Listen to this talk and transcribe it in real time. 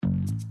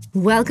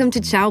Welcome to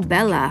Ciao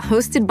Bella,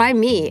 hosted by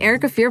me,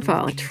 Erica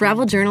Firpo, a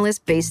travel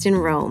journalist based in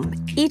Rome.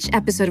 Each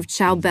episode of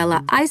Ciao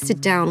Bella, I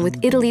sit down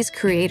with Italy's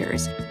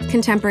creators,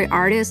 contemporary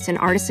artists and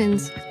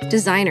artisans,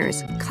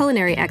 designers,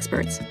 culinary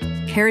experts,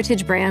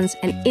 heritage brands,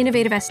 and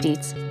innovative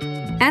aesthetes,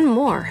 and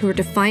more who are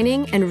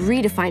defining and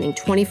redefining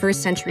 21st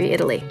century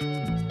Italy.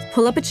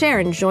 Pull up a chair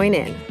and join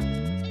in.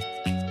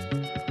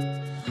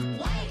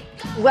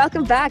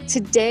 Welcome back.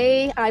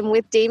 Today, I'm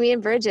with Damien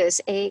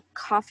Burgess, a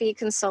coffee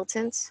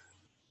consultant,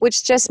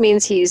 which just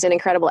means he's an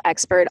incredible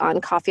expert on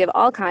coffee of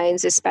all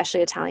kinds, especially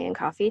Italian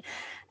coffee.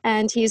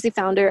 And he's the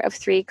founder of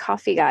Three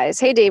Coffee Guys.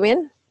 Hey,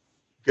 Damien.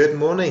 Good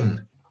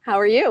morning. How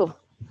are you?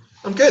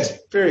 I'm good.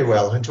 Very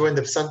well. Enjoying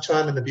the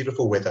sunshine and the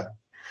beautiful weather.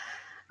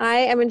 I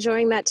am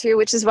enjoying that too,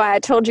 which is why I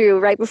told you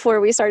right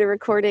before we started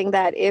recording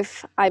that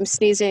if I'm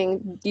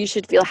sneezing, you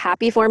should feel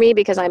happy for me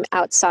because I'm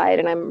outside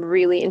and I'm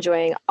really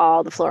enjoying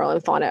all the floral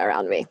and fauna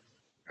around me.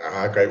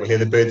 Great. We'll hear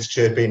the birds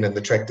chirping and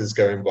the tractors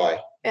going by.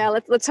 Yeah,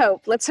 let's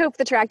hope. Let's hope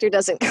the tractor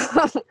doesn't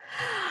come.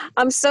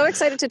 I'm so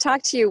excited to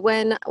talk to you.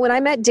 When I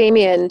met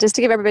Damien, just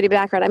to give everybody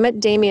background, I met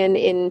Damien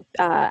in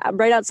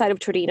right outside of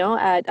Torino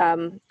at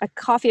a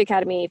coffee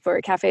academy for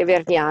Caffè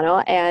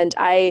Vergnano, and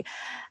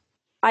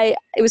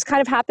it was kind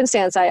of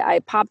happenstance. I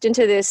popped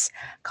into this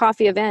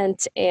coffee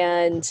event,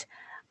 and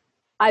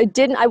I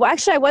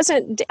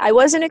wasn't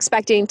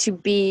expecting to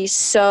be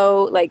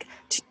so like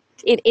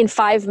in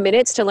 5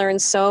 minutes to learn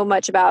so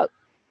much about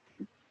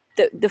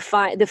the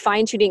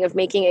fine tuning of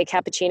making a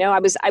cappuccino.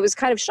 I was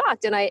kind of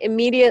shocked, and I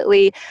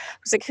immediately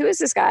was like, who is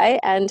this guy?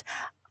 And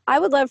I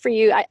would love for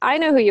you, I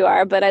know who you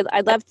are, but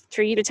I'd love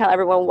for you to tell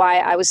everyone why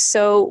I was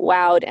so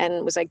wowed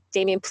and was like,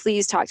 Damien,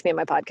 please talk to me on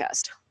my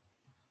podcast.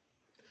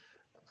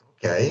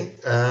 Okay.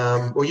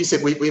 Well, you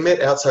said we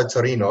met outside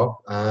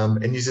Torino,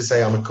 and you used to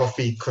say I'm a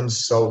coffee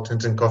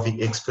consultant and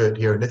coffee expert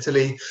here in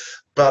Italy.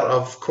 But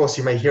of course,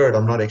 you may hear it,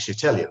 I'm not actually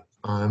Italian.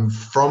 I'm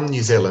from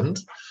New Zealand.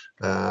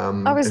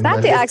 Is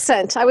that the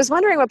accent? I was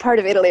wondering what part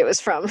of Italy it was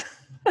from.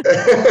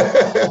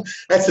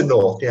 That's the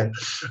north, yeah.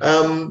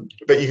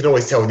 But you can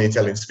always tell when the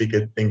Italians speak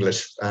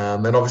English.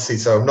 And obviously,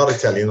 so I'm not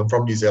Italian, I'm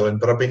from New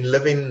Zealand, but I've been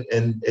living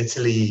in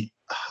Italy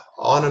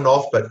on and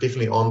off, but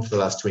definitely on for the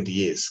last 20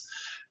 years.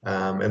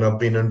 And I've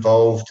been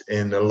involved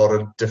in a lot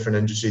of different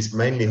industries,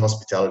 mainly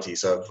hospitality.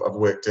 So I've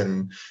worked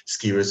in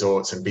ski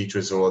resorts and beach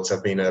resorts.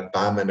 I've been a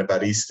barman, a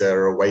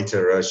barista, a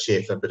waiter, a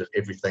chef, a bit of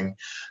everything.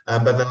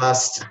 But in the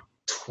last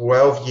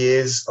 12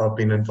 years, I've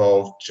been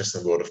involved just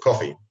in the world of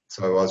coffee.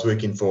 So I was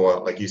working for,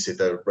 like you said,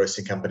 the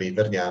roasting company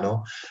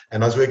Vergnano,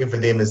 and I was working for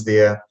them as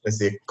their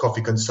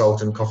coffee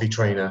consultant, coffee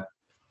trainer.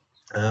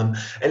 And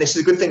it's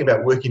the good thing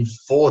about working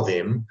for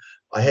them.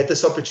 I had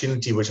this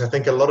opportunity, which I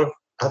think a lot of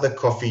other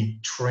coffee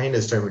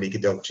trainers don't really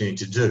get the opportunity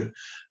to do.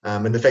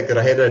 And the fact that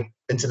I had an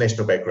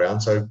international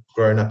background, so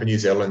growing up in New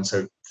Zealand,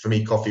 so for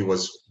me, coffee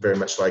was very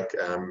much like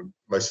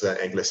most of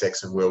the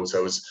Anglo-Saxon world. So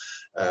it was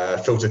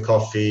filter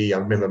coffee. I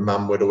remember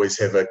Mum would always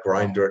have a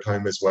grinder at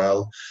home as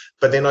well.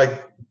 But then I'd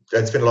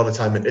spent a lot of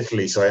time in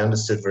Italy, so I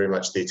understood very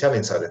much the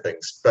Italian side of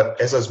things.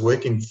 But as I was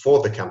working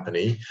for the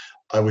company,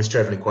 I was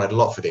traveling quite a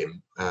lot for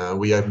them.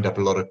 We opened up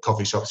a lot of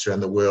coffee shops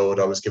around the world.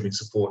 I was giving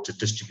support to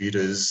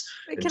distributors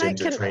in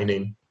terms of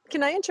training.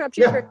 Can I interrupt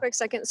you for a quick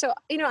second? So,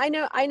 I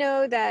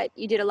know that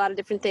you did a lot of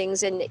different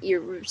things and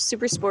you're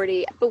super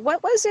sporty, but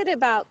what was it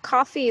about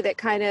coffee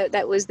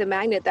that was the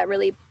magnet that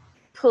really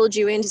pulled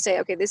you in to say,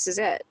 okay, this is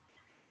it?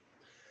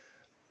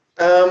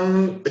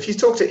 If you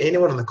talk to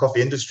anyone in the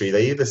coffee industry,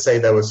 they either say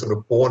they were sort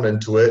of born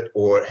into it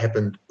or it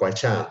happened by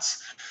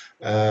chance.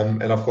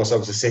 And of course, I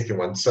was the second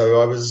one.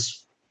 So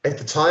at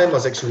the time, I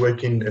was actually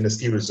working in a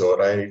ski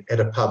resort. I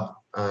had a pub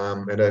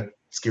at a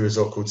ski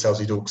resort called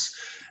Selzy Dukes.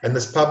 And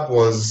this pub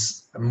was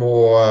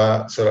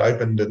more sort of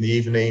opened in the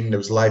evening. There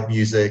was live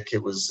music.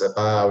 It was a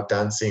bar,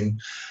 dancing.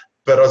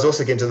 But I was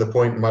also getting to the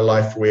point in my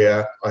life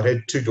where I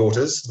had two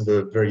daughters, they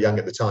were very young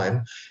at the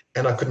time,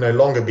 and I could no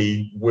longer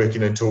be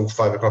working until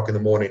 5 o'clock in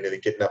the morning and then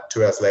getting up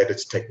 2 hours later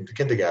to take them to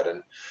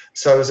kindergarten.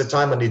 So it was a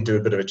time I needed to do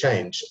a bit of a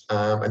change.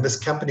 And this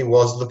company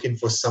was looking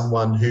for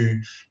someone who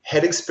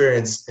had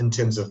experience in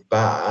terms of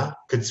bar,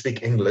 could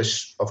speak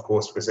English, of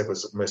course, because that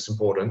was most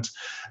important.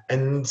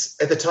 And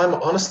at the time,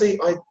 honestly,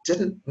 I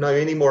didn't know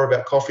any more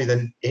about coffee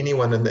than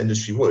anyone in the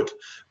industry would,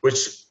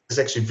 which is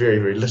actually very,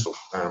 very little.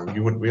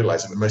 You wouldn't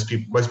realize it, but most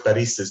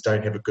baristas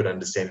don't have a good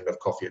understanding of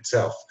coffee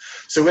itself.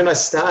 So when I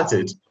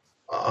started,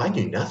 I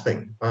knew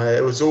nothing.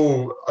 It was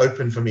all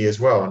open for me as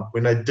well. And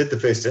when I did the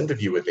first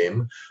interview with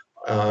them,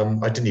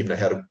 I didn't even know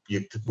how to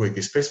work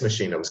the espresso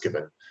machine I was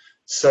given.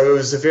 So it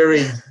was a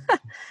very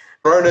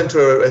thrown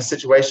into a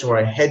situation where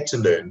I had to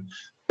learn.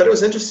 But it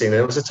was interesting.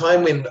 It was a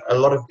time when a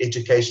lot of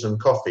education on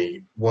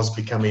coffee was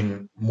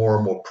becoming more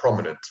and more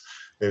prominent.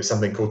 There was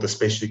something called the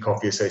Specialty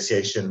Coffee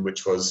Association,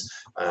 which was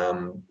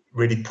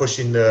really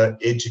pushing the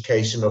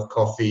education of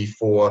coffee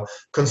for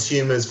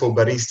consumers, for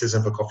baristas,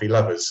 and for coffee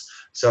lovers.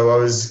 So I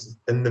was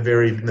in the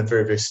very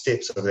first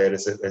steps of that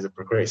as it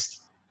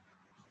progressed.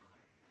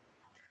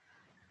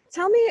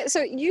 Tell me,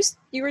 so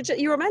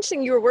you were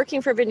mentioning you were working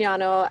for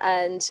Vignano,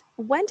 and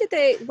when did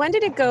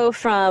it go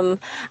from?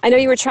 I know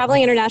you were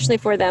traveling internationally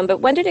for them, but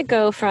when did it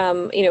go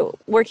from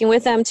working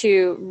with them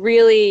to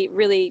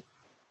really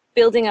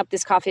building up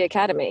this coffee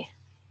academy?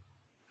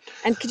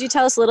 And could you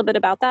tell us a little bit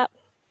about that?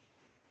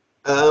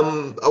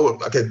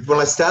 Okay. When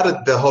I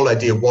started, the whole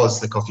idea was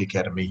the Coffee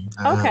Academy,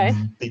 Okay.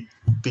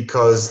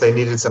 because they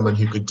needed someone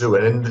who could do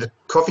it. And the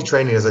coffee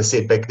training, as I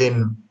said back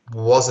then,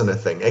 wasn't a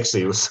thing.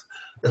 Actually, it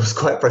was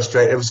quite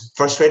frustrating. It was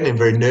frustrating and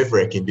very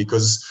nerve-wracking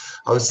because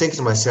I was thinking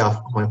to myself,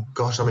 "Oh my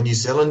gosh, I'm a New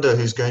Zealander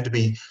who's going to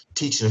be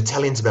teaching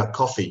Italians about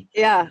coffee."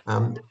 Yeah,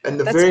 And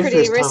the that's very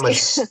pretty first time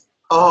risky.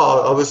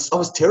 I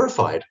was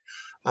terrified.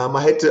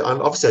 I had to.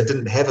 Obviously, I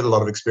didn't have a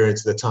lot of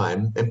experience at the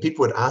time, and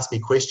people would ask me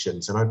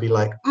questions, and I'd be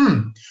like,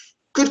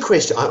 Good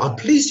question. I'm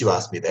pleased you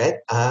asked me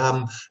that."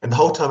 And the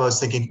whole time I was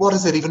thinking, what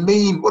does it even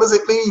mean? What does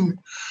it mean?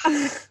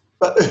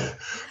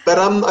 But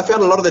I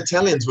found a lot of the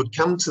Italians would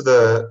come to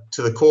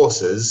the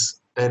courses,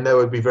 and they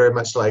would be very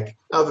much like,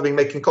 "Oh, they've been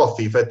making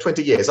coffee for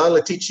 20 years.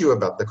 I'll teach you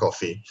about the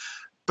coffee."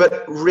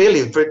 But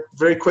really, very,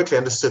 very quickly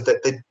understood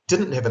that they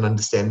didn't have an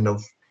understanding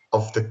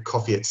of the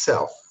coffee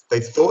itself.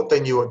 They thought they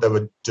knew what they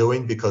were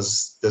doing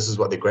because this is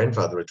what their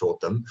grandfather had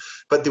taught them,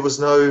 but there was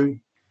no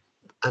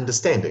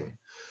understanding.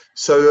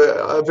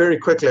 So very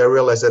quickly I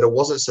realized that it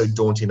wasn't so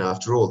daunting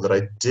after all, that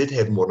I did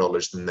have more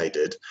knowledge than they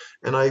did.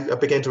 And I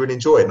began to really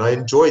enjoy it. And I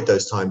enjoyed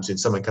those times when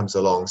someone comes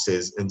along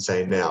and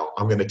saying, "Now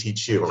I'm going to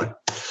teach you." I'm like,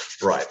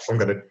 right, I'm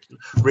going to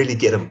really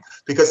get them,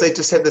 because they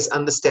just have this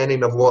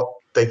understanding of what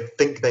they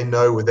think they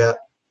know without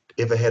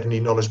ever had any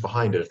knowledge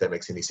behind it, if that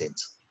makes any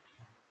sense.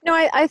 No,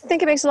 I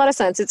think it makes a lot of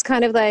sense. It's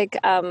kind of like,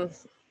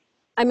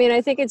 I mean, I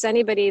think it's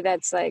anybody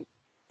that's like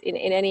in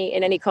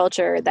any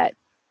culture that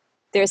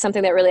there's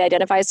something that really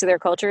identifies to their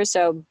culture.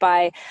 So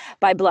by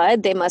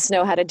blood, they must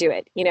know how to do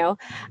it. Yeah.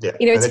 And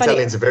It's funny.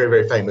 Italians are very,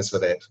 very famous for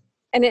that.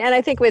 And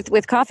I think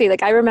with coffee,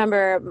 like I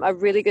remember a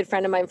really good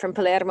friend of mine from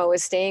Palermo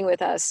was staying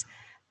with us,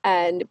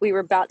 and we were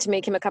about to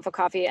make him a cup of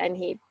coffee, and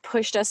he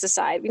pushed us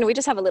aside. We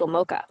just have a little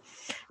mocha,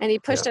 and he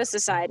Yeah. pushed us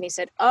aside, and he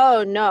said,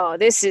 "Oh no,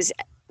 this is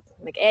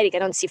like Erika,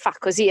 non si fa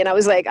così." And I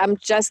was like, I'm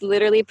just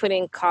literally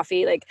putting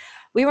coffee. Like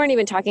we weren't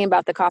even talking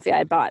about the coffee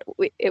I bought.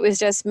 It was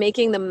just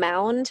making the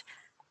mound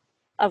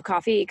of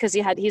coffee, because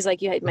he's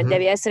like, "Ma Hmm.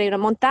 devi essere una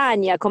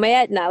montagna come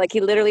Etna." Like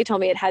he literally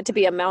told me it had to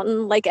be a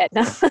mountain like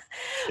Etna.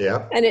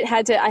 Yeah. And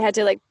I had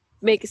to like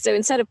make, so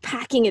instead of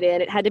packing it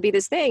in, it had to be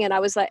this thing. And I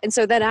was like, and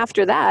so then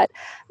after that,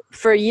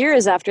 for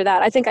years after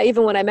that, I think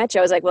when I met you,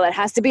 I was like, well, it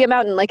has to be a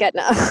mountain like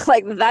Etna.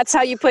 Like that's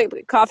how you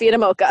put coffee in a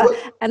mocha.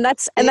 Well, And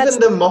that's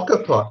even the mocha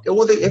pot,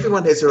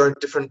 everyone has their own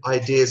different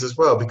ideas as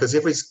well, because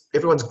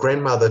everyone's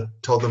grandmother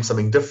told them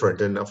something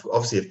different, and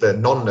obviously, if the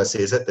nonna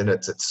says it, then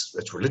it's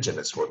religion.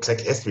 It's what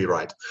exactly has to be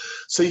right.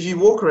 So if you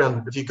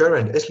go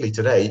around Italy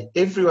today,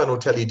 everyone will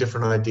tell you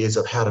different ideas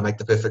of how to make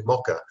the perfect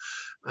mocha.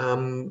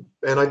 And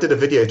I did a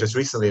video just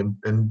recently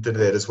and did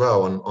that as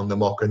well on the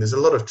mocha. And there's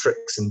a lot of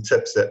tricks and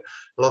tips that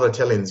a lot of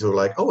Italians were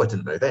like, "Oh, I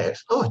didn't know that.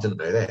 Oh, I didn't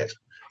know that."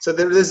 So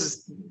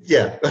there's,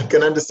 yeah, I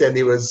can understand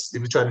he was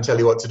trying to tell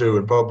you what to do,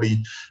 and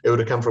probably it would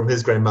have come from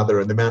his grandmother,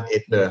 and the Mount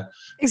Etna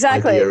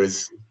exactly. idea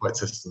is quite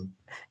system.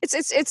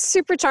 It's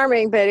super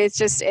charming, but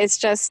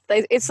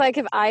it's like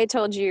if I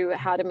told you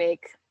how to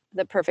make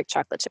the perfect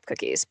chocolate chip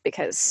cookies,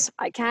 because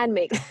I can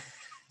make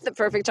the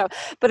perfect chocolate,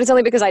 but it's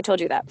only because I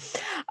told you that.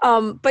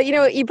 But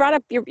you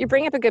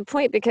bring up a good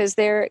point, because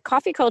their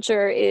coffee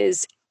culture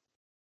is,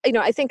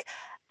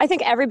 I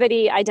think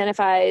everybody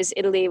identifies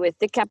Italy with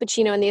the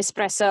cappuccino and the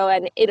espresso,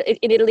 and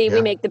in Italy we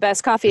Yeah, make the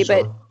best for coffee.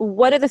 But sure.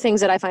 one of the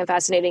things that I find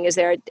fascinating is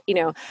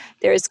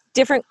there's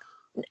different.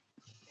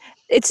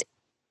 It's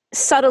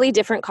subtly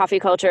different coffee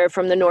culture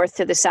from the north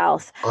to the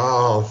south.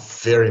 Oh,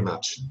 very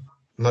much.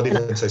 Not And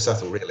even so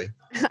subtle, really.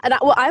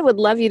 I would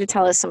love you to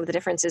tell us some of the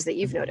differences that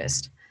you've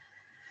noticed.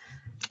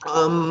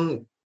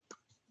 Um,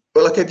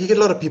 Well, okay, you get a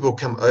lot of people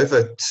come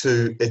over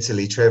to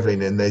Italy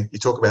traveling, and you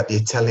talk about the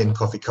Italian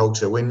coffee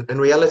culture, when in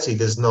reality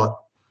there's not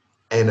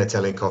an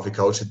Italian coffee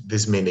culture.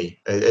 There's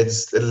many.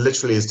 It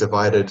literally is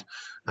divided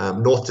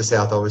north to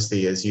south,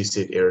 obviously, as you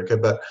said, Erica,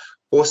 but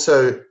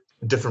also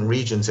different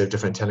regions have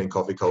different Italian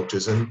coffee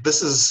cultures. And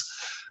this is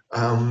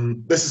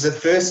at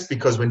first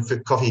because when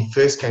coffee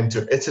first came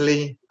to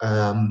Italy,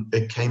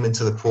 it came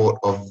into the port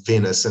of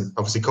Venice, and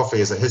obviously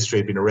coffee as a history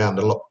had been around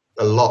a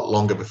lot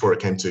longer before it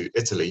came to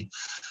Italy.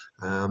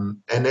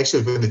 And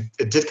actually, when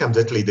it did come to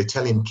Italy, the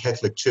Italian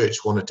Catholic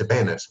Church wanted to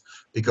ban it,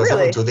 because up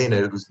Really? until then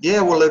it was,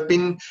 yeah, well, it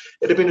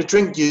had been a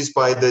drink used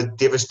by the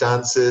Dervish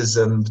dancers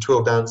and the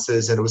 12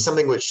 dancers, and it was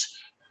something which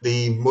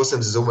the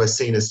Muslims is almost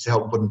seen as to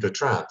help put into a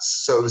trance.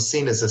 So it was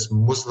seen as this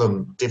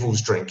Muslim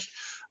devil's drink.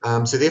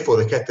 So therefore,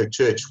 the Catholic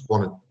Church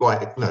wanted,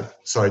 right, no,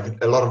 sorry,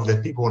 a lot of the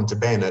people wanted to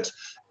ban it.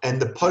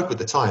 And the Pope at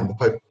the time, the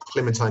Pope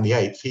Clementine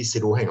VIII, he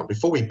said, well, hang on,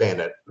 before we ban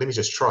it, let me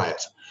just try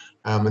it.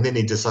 And then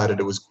he decided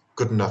it was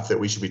good enough that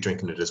we should be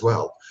drinking it as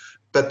well.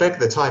 But back at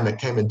the time, it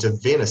came into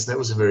Venice, and that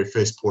was the very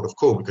first port of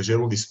call, because you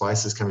had all these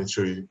spices coming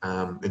through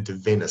into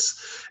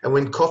Venice. And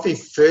when coffee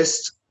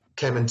first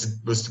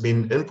was to be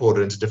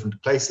imported into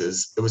different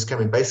places, it was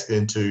coming basically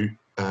into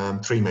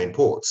three main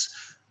ports,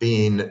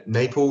 being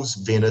Naples,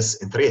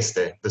 Venice, and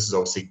Trieste. This is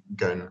obviously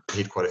going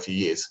ahead quite a few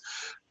years.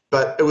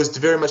 But it was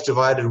very much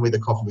divided where the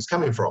coffee was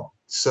coming from.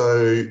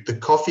 So the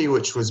coffee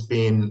which was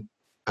being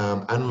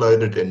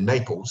unloaded in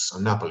Naples,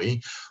 or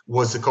Napoli,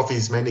 was the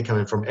coffees mainly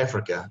coming from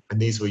Africa, and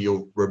these were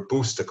your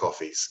Robusta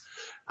coffees.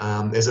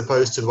 As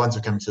opposed to the ones who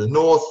were coming to the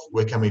north,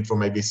 were coming from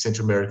maybe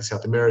Central America,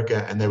 South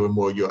America, and they were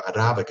more your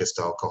Arabica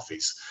style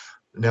coffees.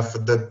 Now, for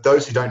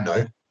those who don't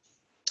know,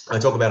 I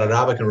talk about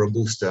Arabica and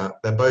Robusta.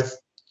 They're both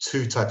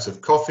two types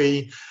of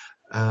coffee.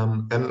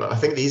 And I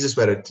think the easiest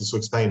way to sort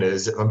of explain it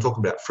is I'm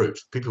talking about fruit.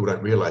 People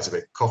don't realize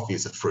that coffee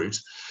is a fruit.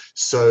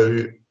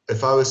 So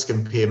if I was to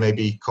compare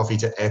maybe coffee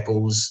to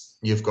apples,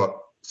 you've got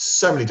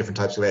so many different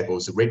types of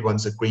apples, the red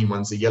ones, the green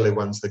ones, the yellow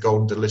ones, the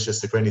Golden Delicious,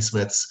 the Granny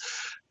Smiths.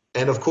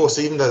 And of course,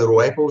 even though they're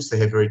all apples, they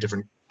have very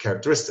different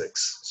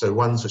characteristics. So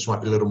ones which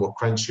might be a little more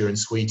crunchier and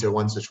sweeter,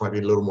 ones which might be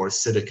a little more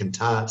acidic and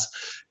tart.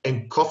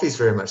 And coffee is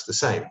very much the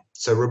same.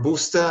 So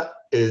Robusta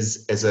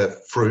is, as a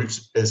fruit,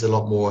 is a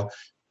lot more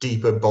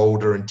deeper,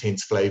 bolder,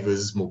 intense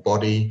flavors, more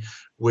body,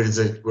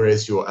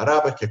 whereas your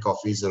Arabica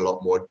coffee is a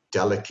lot more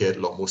delicate, a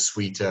lot more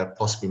sweeter,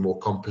 possibly more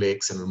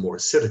complex, and more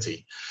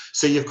acidity.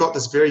 So you've got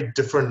this very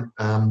different,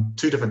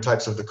 two different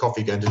types of the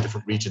coffee going to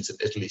different regions in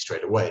Italy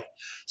straight away.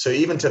 So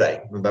even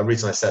today, and the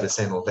reason I started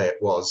saying all that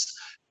was,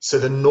 so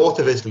the north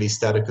of Italy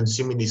started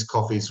consuming these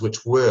coffees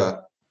which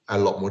were a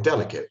lot more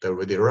delicate. They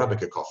were the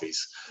Arabica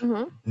coffees.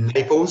 Mm-hmm.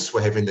 Naples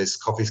were having these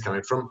coffees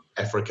coming from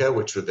Africa,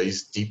 which were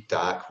these deep,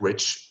 dark,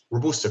 rich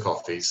Robusta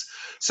coffees.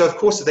 So, of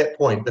course, at that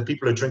point, the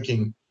people are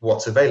drinking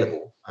what's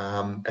available,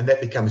 and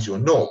that becomes your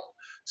norm.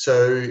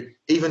 So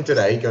even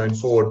today, going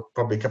forward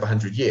probably a couple of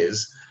 100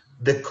 years,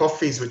 the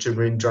coffees which are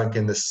being drunk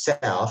in the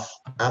south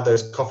are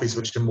those coffees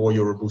which are more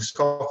your Robusta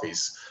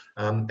coffees.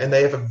 And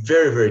they have a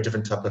very, very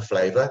different type of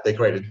flavor. They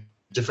create a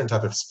different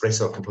type of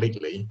espresso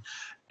completely.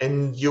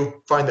 And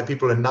you'll find that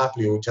people in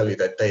Napoli will tell you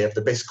that they have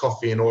the best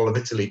coffee in all of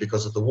Italy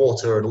because of the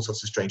water and all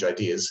sorts of strange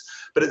ideas.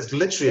 But it's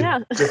literally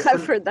a different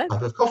I've heard that.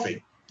 type of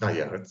coffee. Oh,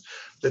 yeah,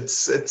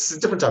 it's a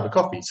different type of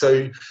coffee.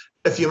 So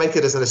if you make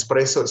it as an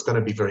espresso, it's going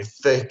to be very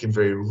thick and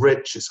very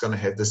rich. It's going to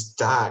have this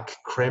dark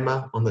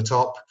crema on the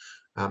top.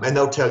 And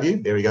they'll tell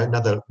you, there we go,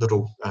 another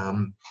little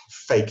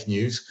fake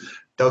news.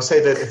 They'll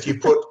say that if you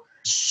put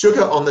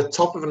sugar on the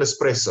top of an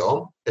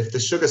espresso, if the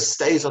sugar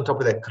stays on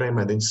top of that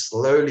crema and then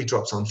slowly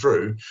drops on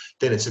through,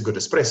 then it's a good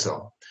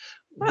espresso.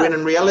 Wow. When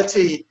in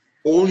reality,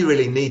 all you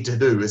really need to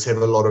do is have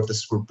a lot of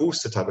this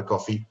Robusta type of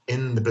coffee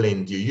in the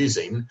blend you're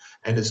using,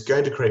 and it's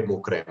going to create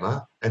more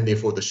crema, and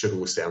therefore the sugar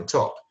will stay on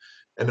top.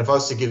 And if I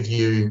was to give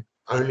you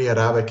only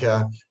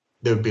Arabica,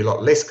 there would be a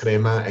lot less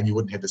crema, and you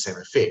wouldn't have the same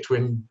effect,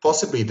 when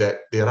possibly the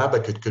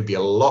Arabica could be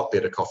a lot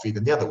better coffee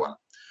than the other one.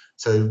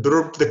 So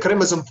the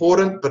crema is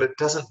important, but it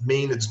doesn't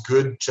mean it's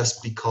good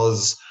just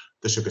because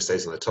the sugar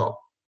stays on the top.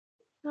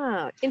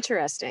 Oh,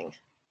 interesting.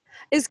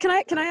 Can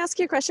I ask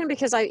you a question?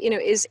 Because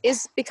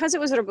is because it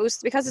was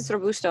Robusta, because it's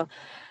Robusto,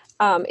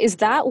 is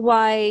that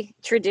why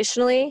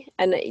traditionally,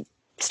 and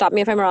stop me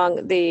if I'm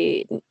wrong,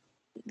 the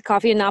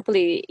coffee in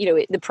Napoli,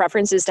 the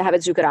preference is to have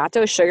it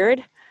zuccherato,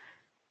 sugared?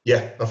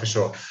 Yeah, for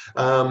sure.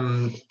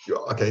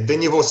 Okay,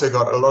 then you've also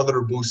got a lot of the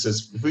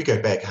Robustas. If we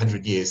go back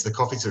 100 years, the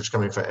coffees which are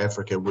coming from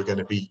Africa were going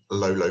to be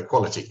low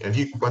quality. And if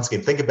you, once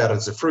again, think about it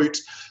as a fruit,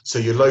 so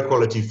your low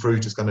quality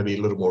fruit is going to be a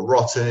little more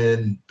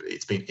rotten,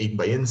 it's been eaten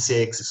by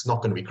insects, it's not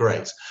going to be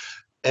great.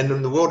 And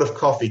in the world of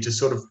coffee, to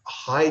sort of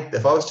hide,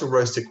 if I was to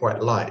roast it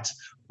quite light,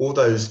 all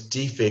those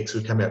defects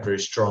would come out very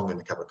strong in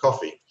the cup of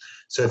coffee.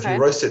 So if you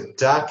roast it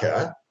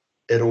darker,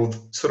 it'll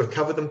sort of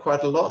cover them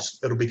quite a lot.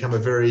 It'll become a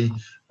very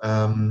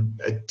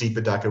a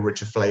deeper, darker,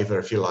 richer flavor,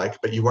 if you like,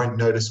 but you won't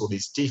notice all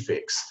these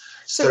defects.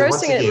 So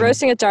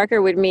roasting it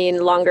darker would mean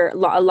a longer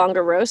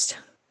roast?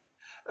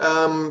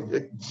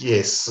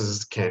 Yes,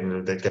 let's get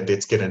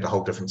into a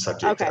whole different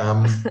subject. Okay.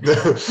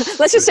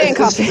 Let's just stay in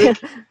coffee.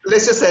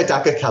 Let's just say a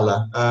darker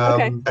color.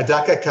 A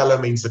darker color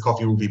means the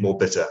coffee will be more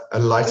bitter. A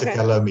lighter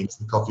color means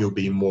the coffee will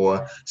be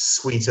more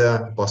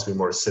sweeter, possibly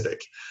more acidic.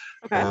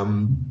 Okay.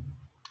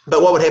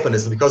 But what would happen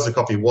is, because the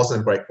coffee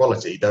wasn't great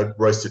quality, they would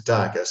roast it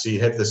darker. So you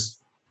have this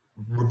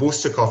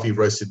Robusta coffee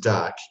roasted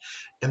dark,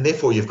 and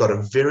therefore you've got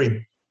a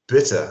very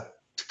bitter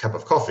cup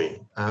of coffee.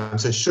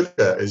 So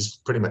sugar is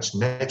pretty much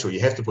natural.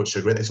 You have to put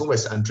sugar in. It's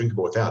almost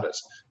undrinkable without it.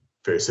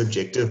 Very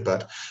subjective,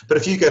 but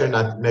if you go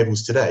to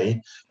Naples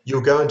today,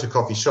 you'll go into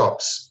coffee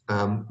shops,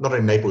 not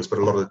in Naples, but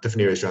a lot of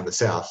different areas around the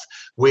south,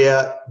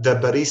 where the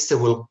barista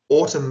will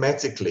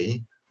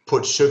automatically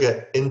put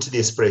sugar into the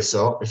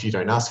espresso if you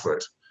don't ask for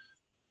it.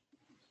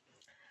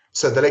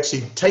 So they'll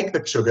actually take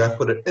the sugar,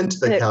 put it into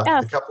the cup.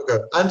 The cup will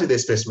go under the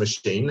espresso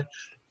machine,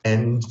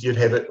 and you'd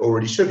have it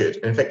already sugared.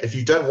 In fact, if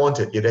you don't want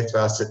it, you'd have to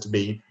ask it to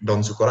be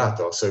non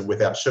zuccherato, so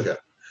without sugar.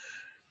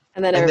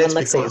 And then everyone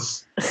licks you.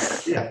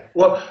 Yeah.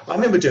 Well, I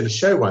remember doing a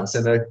show once,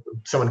 and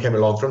someone came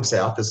along from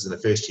South, this is in the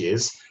first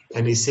years,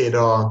 and he said,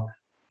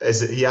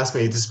 he asked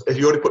me, have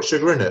you already put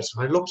sugar in it?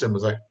 And I looked at him and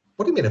was like,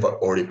 what do you mean have I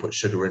already put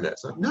sugar in it? I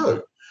was like,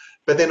 no.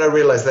 But then I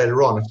realized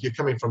later on, if you're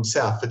coming from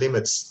south, for them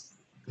it's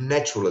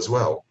natural as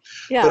well.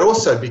 Yeah. But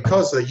also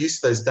because they use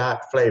those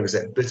dark flavors,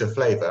 that bitter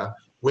flavor,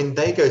 when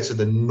they go to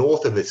the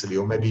north of Italy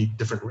or maybe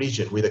different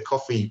region where the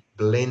coffee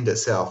blend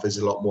itself is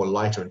a lot more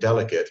lighter and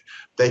delicate,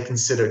 they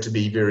consider it to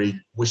be very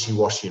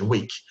wishy-washy and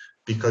weak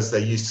because they're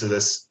used to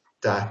this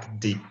dark,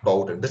 deep,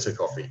 bold, and bitter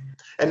coffee.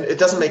 And it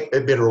doesn't make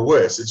it better or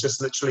worse. It's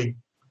just literally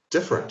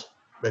different.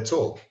 That's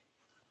all.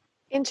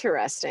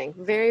 Interesting.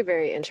 Very,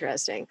 very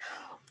interesting.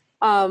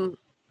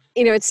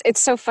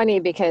 It's so funny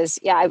because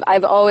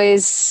I've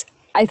always,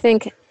 I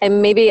think,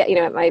 and maybe,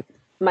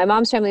 my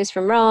mom's family is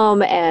from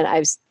Rome, and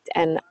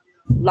a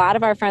lot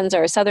of our friends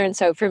are Southern.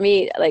 So for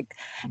me, like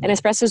an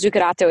espresso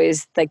zuccherato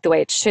is like the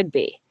way it should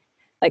be.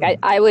 Like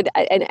I would,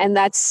 and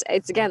that's,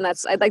 it's again,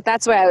 that's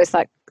why I always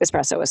thought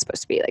espresso was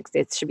supposed to be like,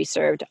 it should be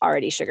served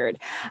already sugared,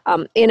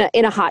 in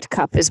a hot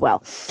cup as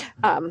well.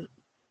 Yeah,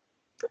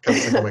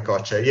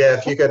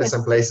 if you go to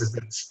some places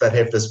that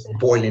have this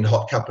boiling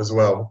hot cup as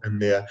well in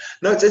there.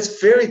 No, it's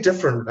very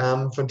different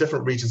from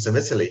different regions of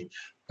Italy.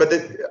 But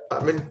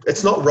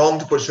it's not wrong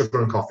to put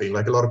sugar in coffee.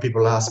 Like a lot of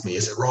people ask me,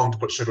 is it wrong to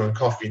put sugar in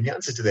coffee? And the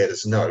answer to that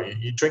is no.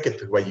 You drink it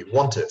the way you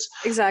want it.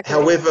 Exactly.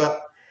 However,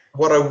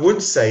 what I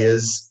would say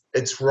is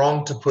it's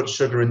wrong to put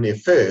sugar in there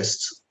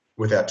first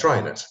without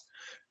trying it.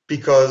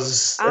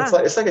 Because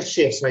it's like a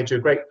chef's made you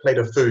a great plate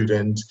of food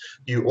and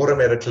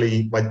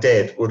my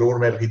dad would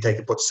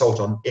automatically put salt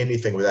on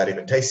anything without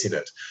even tasting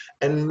it.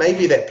 And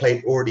maybe that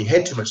plate already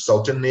had too much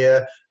salt in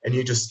there and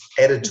you just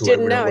added to it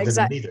when it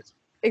didn't need it.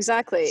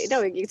 Exactly.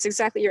 No, it's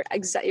exactly,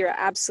 you're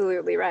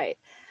absolutely right.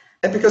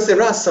 And because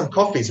there are some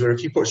coffees where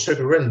if you put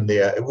sugar in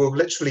there, it will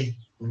literally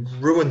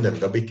ruin them.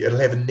 It'll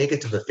have a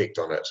negative effect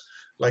on it.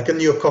 Like in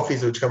your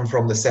coffees which come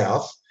from the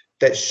south,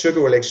 that sugar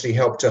will actually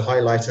help to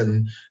highlight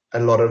in a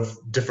lot of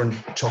different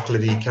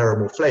chocolatey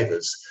caramel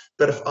flavors.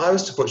 But if I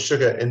was to put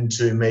sugar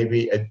into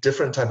maybe a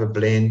different type of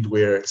blend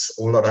where it's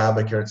all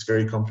Arabica, it's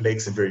very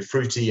complex and very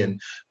fruity,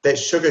 and that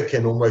sugar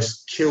can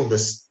almost kill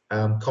this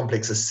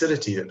complex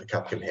acidity that the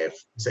cup can have.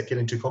 Is that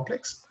getting too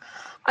complex?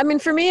 I mean,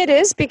 for me, it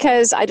is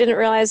because I didn't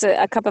realize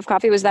a cup of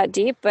coffee was that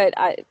deep. But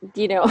I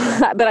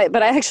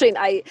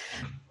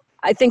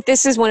think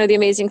this is one of the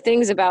amazing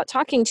things about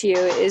talking to you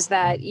is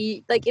that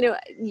you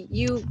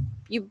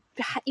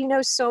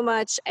know so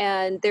much,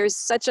 and there's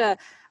such a,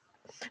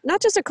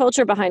 not just a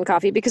culture behind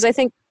coffee, because I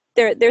think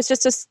there's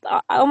just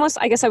almost,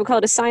 I guess I would call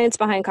it a science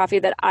behind coffee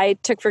that I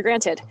took for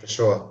granted. For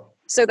sure.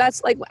 So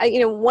that's like,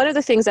 one of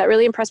the things that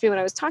really impressed me when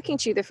I was talking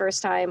to you the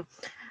first time,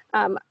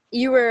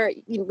 we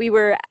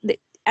were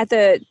at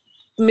the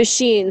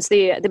machines,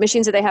 the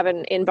machines that they have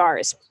in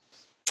bars.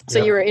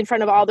 So you were in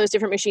front of all those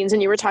different machines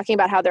and you were talking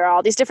about how there are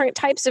all these different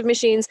types of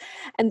machines.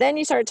 And then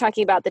you started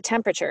talking about the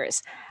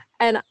temperatures.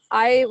 And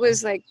I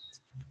was like,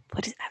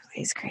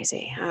 he's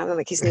crazy. I'm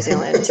like, he's New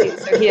Zealand.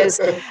 So he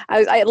is,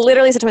 I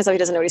literally said to myself, he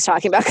doesn't know what he's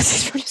talking about because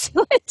he's from New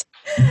Zealand.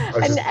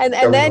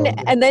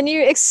 And then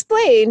you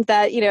explained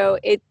that,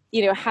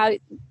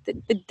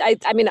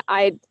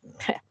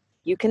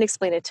 you can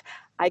explain it.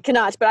 I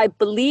cannot, but I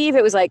believe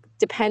it was like,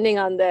 depending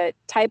on the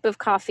type of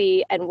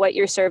coffee and what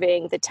you're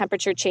serving, the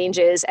temperature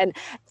changes. And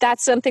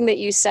that's something that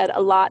you said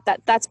a lot,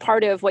 that's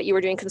part of what you were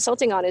doing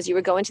consulting on, is you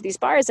would go into these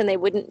bars and they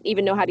wouldn't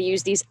even know how to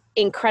use these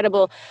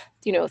incredible,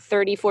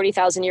 30,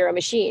 40,000 euro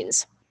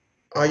machines.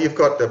 Oh, you've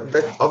got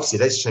obviously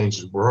that's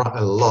changed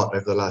a lot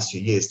over the last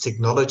few years.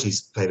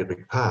 Technology's played a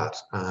big part.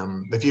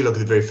 If you look at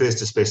the very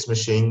first espresso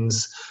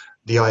machines,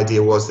 the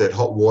idea was that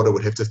hot water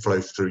would have to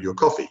flow through your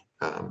coffee.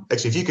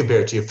 Actually, if you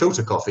compare it to your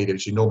filter coffee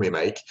that you normally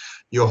make,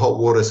 your hot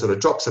water sort of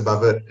drops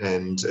above it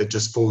and it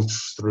just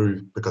falls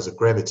through because of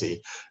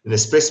gravity. An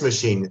espresso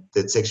machine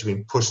that's actually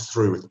been pushed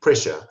through with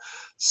pressure.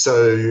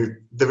 So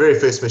the very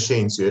first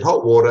machines, you had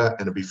hot water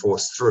and it'd be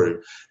forced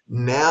through.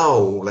 Now,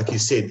 like you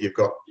said, you've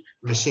got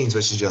machines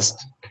which are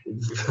just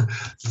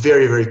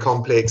very, very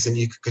complex, and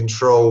you can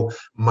control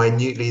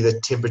minutely the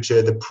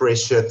temperature, the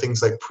pressure,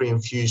 things like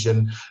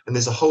pre-infusion, and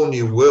there's a whole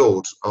new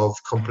world of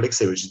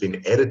complexity which has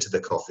been added to the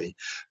coffee.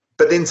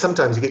 But then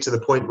sometimes you get to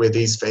the point where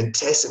these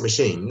fantastic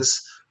machines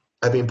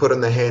have been put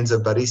in the hands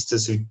of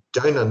baristas who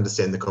don't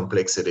understand the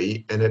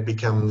complexity, and it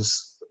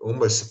becomes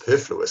almost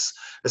superfluous.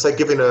 It's like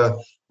giving a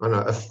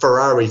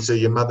Ferrari to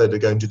your mother to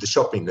go and do the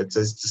shopping. It's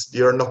just,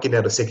 you're knocking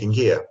out a second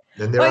gear.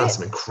 And there are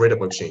some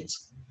incredible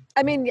machines.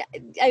 I mean,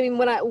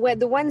 when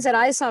the ones that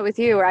I saw with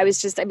you,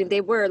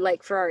 they were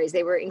like Ferraris.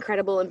 They were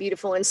incredible and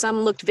beautiful, and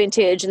some looked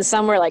vintage, and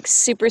some were like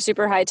super,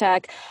 super high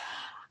tech.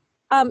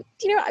 I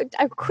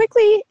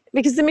quickly,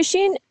 because the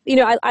machine,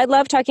 I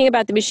love talking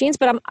about the machines,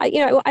 but I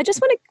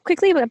just want to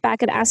quickly go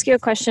back and ask you a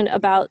question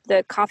about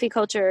the coffee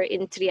culture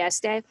in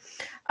Trieste.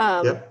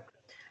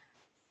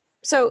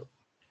 So,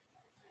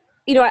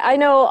 I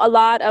know a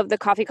lot of the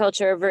coffee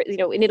culture.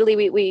 In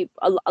Italy, we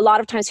a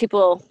lot of times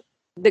people.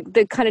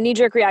 The kind of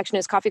knee-jerk reaction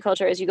is coffee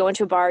culture is you go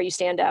into a bar, you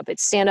stand up.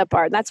 It's stand-up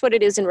bar. And that's what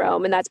it is in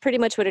Rome, and that's pretty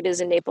much what it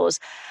is in Naples.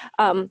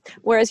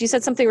 Whereas you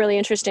said something really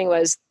interesting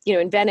was,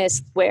 in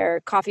Venice,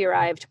 where coffee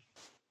arrived,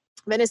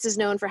 Venice is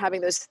known for having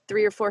those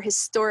 3 or 4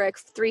 historic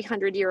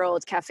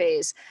 300-year-old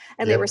cafes,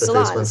 and they were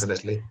salons.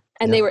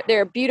 And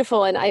they're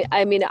beautiful. And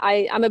I mean,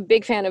 I'm a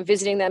big fan of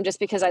visiting them just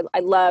because I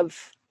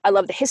love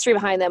the history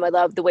behind them. I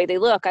love the way they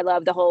look. I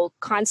love the whole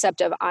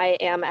concept of I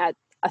am at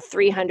a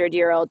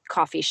 300-year-old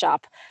coffee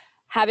shop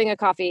having a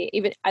coffee.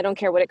 Even I don't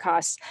care what it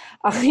costs,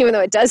 even though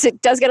it does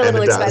get a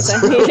little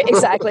expensive.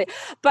 Exactly.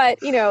 But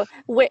in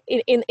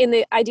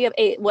the idea of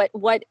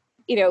what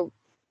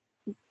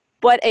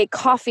what a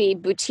coffee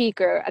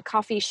boutique or a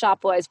coffee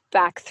shop was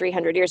back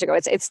 300 years ago.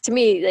 It's to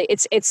me,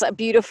 it's a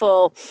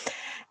beautiful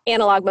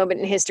analog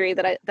moment in history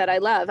that I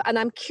love. And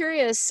I'm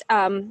curious,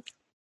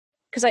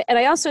 because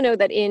I also know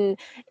that in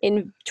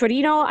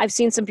Torino, I've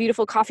seen some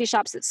beautiful coffee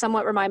shops that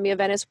somewhat remind me of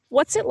Venice.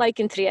 What's it like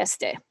in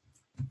Trieste?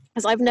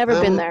 Because I've never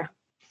been there.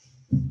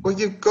 Well,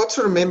 you've got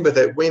to remember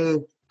that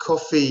when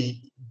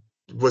coffee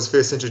was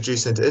first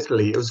introduced into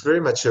Italy, it was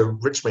very much a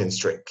rich man's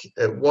drink.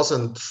 It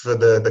wasn't for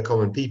the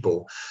common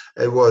people.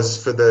 It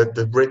was for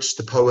the rich,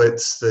 the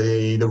poets,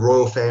 the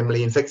royal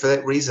family. In fact, for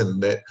that reason,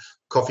 that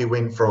coffee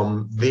went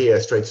from there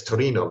straight to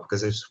Torino,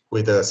 because it's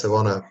where the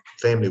Savona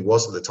family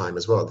was at the time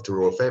as well, the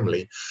royal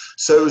family.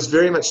 So it was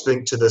very much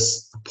linked to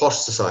this posh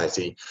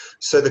society.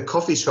 So the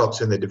coffee shops,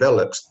 when they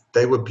developed,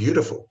 they were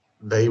beautiful.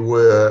 They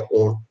were,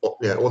 all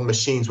the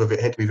machines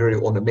had to be very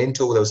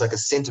ornamental. There was like a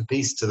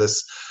centerpiece to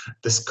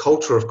this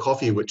culture of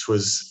coffee, which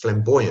was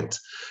flamboyant.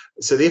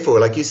 So therefore,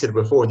 like you said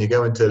before, when you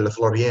go into La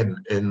Florienne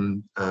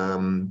in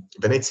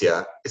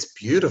Venezia, it's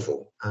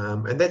beautiful.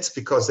 And that's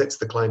because that's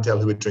the clientele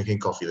who were drinking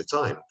coffee at the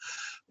time.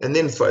 And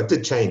then it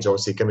did change,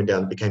 obviously, coming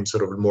down, became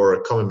sort of more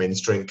a common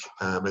man's drink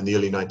in the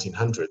early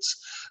 1900s,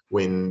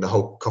 when the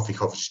whole coffee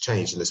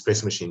changed and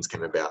espresso machines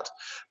came about.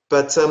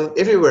 But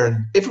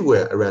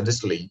everywhere around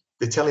Italy,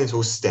 the Italians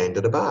will stand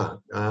at a bar.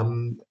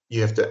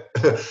 You have to,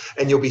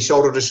 and you'll be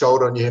shoulder to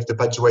shoulder, and you have to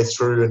budge your way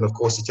through. And of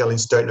course,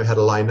 Italians don't know how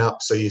to line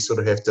up, so you sort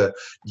of have to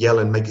yell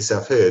and make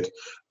yourself heard.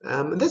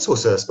 And that's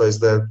also, I suppose,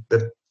 the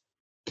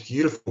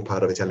beautiful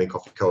part of Italian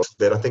coffee culture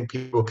that I think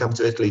people come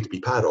to Italy to be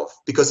part of,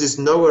 because there's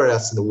nowhere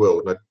else in the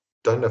world, and I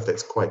don't know if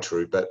that's quite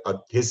true, but I'd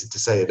hesitate to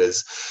say it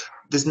is,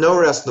 there's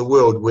nowhere else in the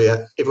world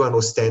where everyone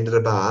will stand at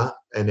a bar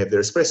and have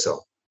their espresso.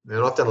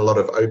 And I've done a lot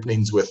of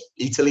openings with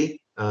Italy,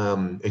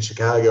 in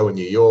Chicago and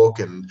New York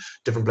and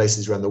different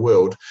places around the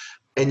world.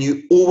 And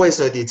you always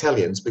know the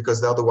Italians because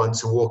they're the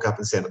ones who walk up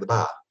and stand at the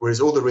bar. Whereas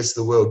all the rest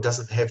of the world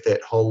doesn't have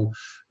that whole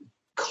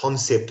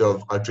concept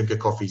of I drink a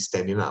coffee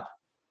standing up.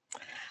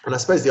 And I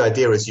suppose the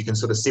idea is you can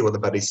sort of see what the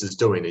barista is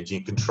doing and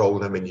you can control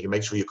them and you can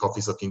make sure your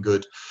coffee's looking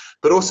good.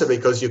 But also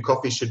because your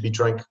coffee should be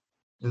drank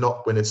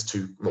not when it's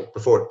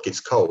before it gets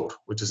cold,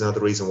 which is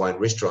another reason why in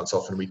restaurants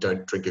often we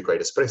don't drink a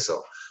great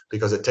espresso,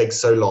 because it takes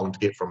so long to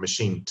get from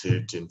machine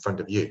to in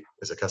front of you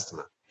as a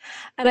customer.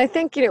 And I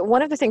think,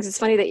 one of the things, it's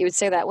funny that you would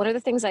say that. One of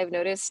the things I've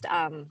noticed,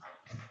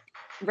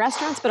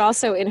 restaurants, but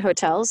also in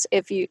hotels,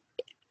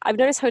 I've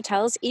noticed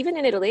hotels, even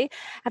in Italy,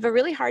 have a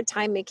really hard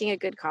time making a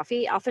good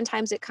coffee.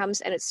 Oftentimes it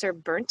comes and it's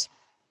served burnt.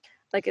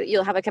 Like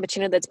you'll have a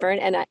cappuccino that's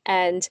burnt,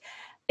 and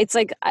it's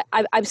like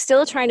I'm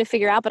still trying to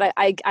figure out, but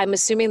I'm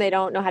assuming they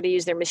don't know how to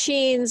use their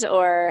machines,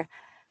 or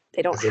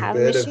they don't have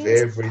machines. There's a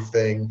bit of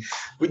everything.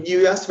 When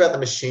you asked about the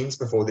machines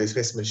before, the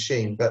espresso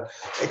machine, but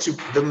actually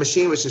the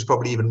machine which is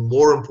probably even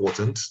more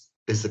important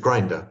is the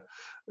grinder.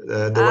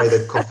 The way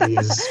that coffee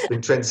has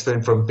been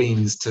transferred from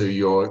beans to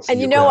your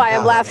and why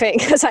I'm laughing,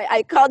 because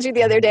I called you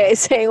the other day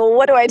saying, well,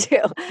 what do I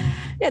do?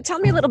 Yeah, tell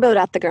me a little bit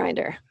about the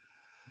grinder.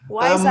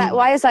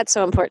 Why is that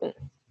so important?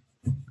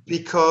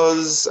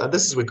 Because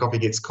this is where coffee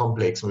gets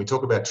complex when we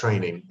talk about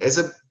training.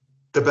 The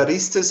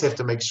baristas have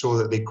to make sure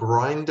that their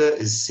grinder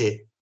is set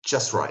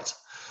just right.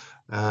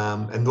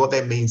 And what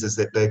that means is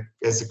that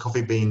as the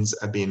coffee beans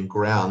are being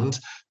ground,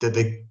 that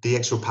the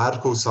actual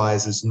particle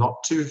size is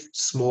not too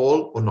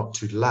small or not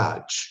too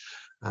large.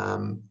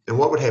 And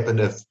what would happen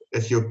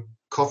if your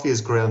coffee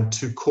is ground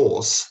too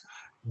coarse,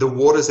 the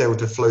water is able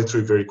to flow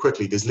through very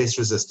quickly. There's less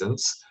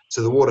resistance,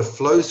 so the water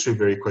flows through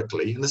very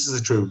quickly. And this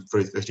is true for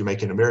if you're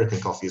making American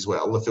coffee as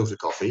well, the filter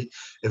coffee.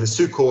 If it's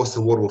too coarse, the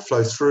water will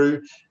flow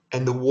through,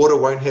 and the water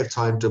won't have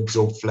time to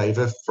absorb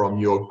flavor from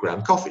your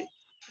ground coffee.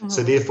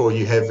 So therefore,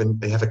 you have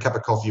a cup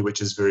of coffee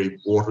which is very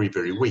watery,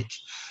 very weak.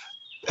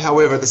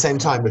 However, at the same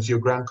time, if your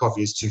ground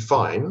coffee is too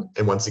fine,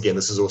 and once again,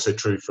 this is also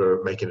true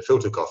for making a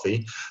filter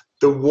coffee,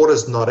 the water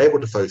is not able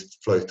to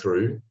flow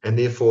through, and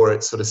therefore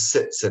it sort of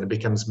sits and it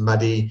becomes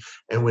muddy.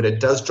 And when it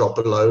does drop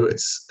below,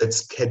 it's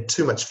had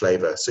too much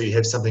flavor. So you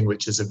have something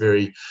which is a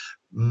very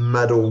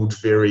muddled,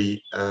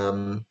 very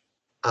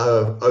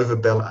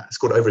overbalanced. It's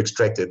called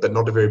over-extracted, but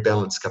not a very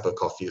balanced cup of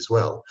coffee as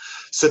well.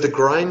 So the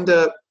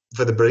grinder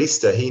for the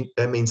barista,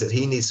 that means that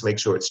he needs to make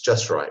sure it's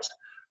just right.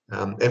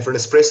 And for an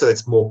espresso,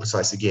 it's more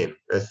precise again.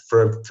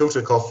 For a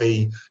filter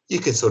coffee, you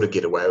can sort of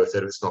get away with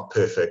it. It's not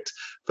perfect.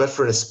 But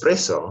for an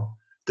espresso,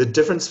 the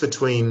difference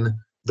between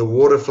the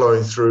water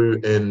flowing through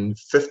in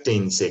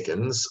 15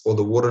 seconds or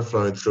the water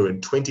flowing through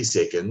in 20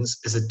 seconds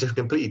is a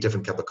completely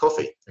different cup of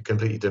coffee, a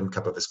completely different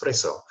cup of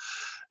espresso.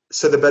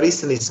 So the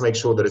barista needs to make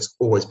sure that it's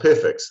always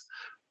perfect.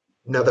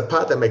 Now, the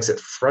part that makes it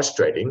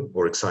frustrating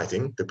or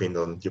exciting,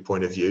 depending on your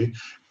point of view,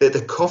 that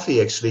the coffee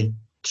actually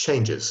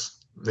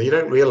changes. Now, you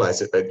don't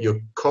realize it, but your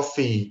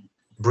coffee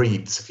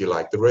breathes, if you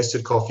like. The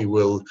roasted coffee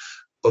will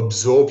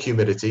absorb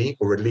humidity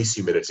or release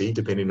humidity,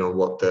 depending on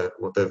what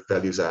the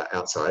values are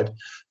outside.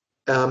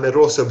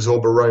 It'll also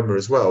absorb aroma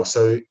as well.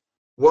 So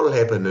what will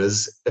happen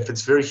is, if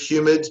it's very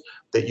humid,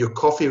 that your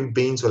coffee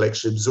beans will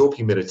actually absorb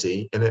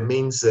humidity, and it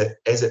means that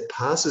as it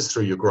passes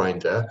through your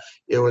grinder,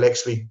 it will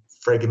actually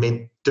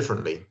fragment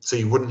differently. So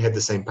you wouldn't have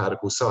the same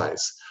particle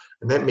size.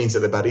 And that means that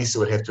the barista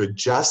would have to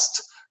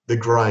adjust the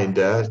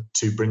grinder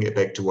to bring it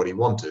back to what he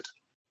wanted.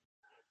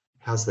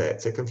 How's that?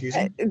 Is that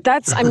confusing?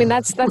 I mean,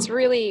 that's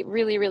really,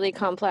 really, really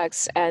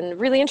complex and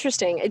really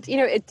interesting.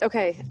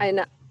 Okay.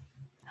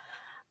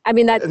 I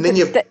mean, And then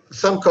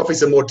some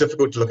coffees are more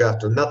difficult to look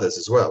after than others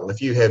as well.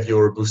 If you have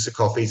your Robusta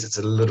coffees, it's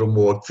a little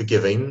more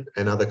forgiving,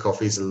 and other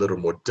coffees a little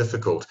more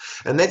difficult.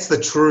 And that's the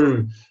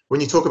true,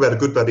 when you talk about a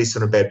good barista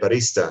and a bad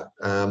barista,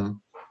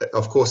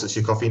 of course it's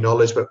your coffee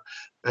knowledge, but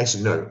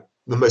actually no.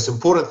 The most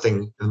important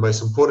thing and the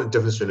most important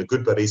difference between a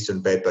good barista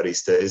and bad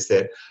barista is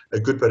that a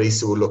good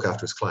barista will look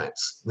after his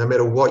clients. No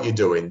matter what you're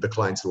doing, the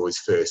clients are always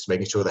first,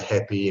 making sure they're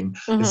happy. And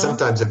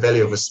sometimes the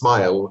value of a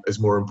smile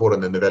is more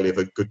important than the value of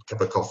a good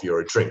cup of coffee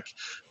or a drink.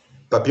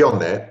 But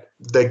beyond that,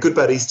 the good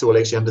barista will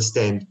actually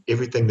understand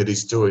everything that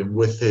he's doing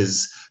with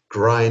his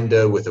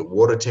grinder, with the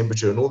water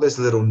temperature, and all those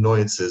little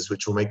nuances,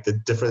 which will make the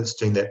difference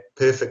between that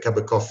perfect cup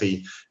of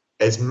coffee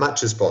as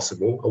much as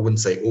possible. I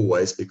wouldn't say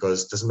always,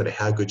 because it doesn't matter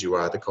how good you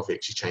are, the coffee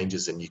actually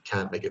changes and you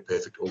can't make it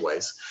perfect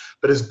always.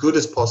 But as good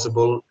as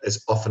possible,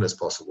 as often as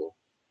possible.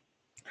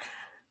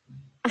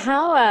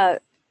 How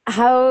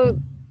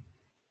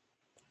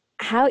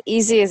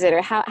easy is it,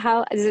 or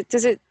how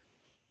does it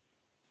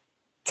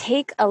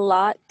take a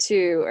lot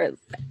to, or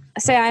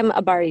say I'm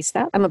a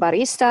barista.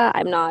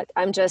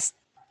 I'm just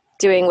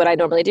doing what I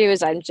normally do,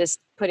 is I'm just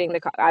putting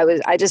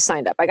I just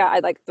signed up.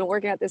 I've been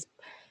working at this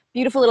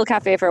beautiful little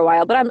cafe for a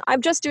while, but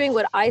I'm just doing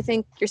what I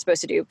think you're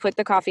supposed to do. Put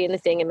the coffee in the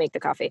thing and make the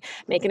coffee,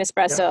 make an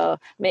espresso,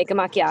 make a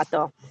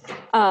macchiato.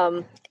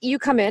 You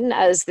come in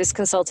as this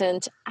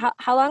consultant.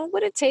 How long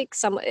would it take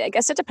I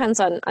guess it depends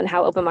on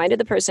how open-minded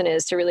the person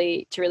is to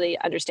really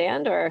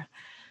understand, or.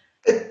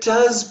 It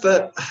does,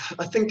 but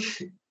I think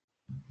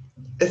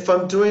if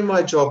I'm doing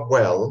my job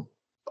well,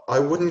 I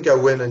wouldn't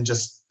go in and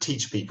just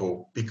teach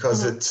people,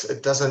 because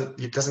it doesn't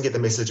get the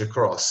message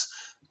across.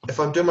 If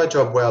I'm doing my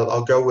job well,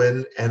 I'll go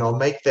in and I'll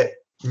make that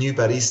new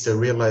barista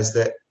realize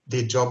that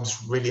their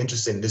job's really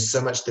interesting. There's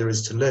so much there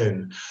is to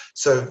learn.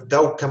 So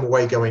they'll come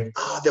away going,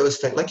 that was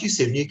fantastic. Like you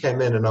said, when you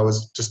came in and I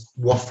was just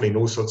waffling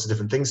all sorts of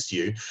different things to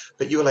you,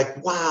 but you were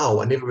like, wow,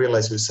 I never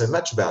realized there was so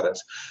much about it.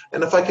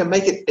 And if I can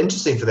make it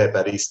interesting for that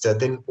barista,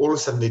 then all of a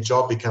sudden their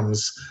job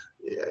becomes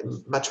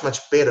much,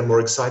 much better,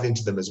 more exciting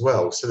to them as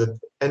well.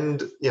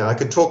 I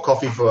can talk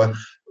coffee for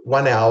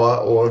 1 hour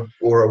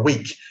or a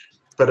week,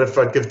 but if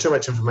I give too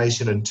much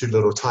information and too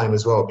little time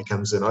as well, it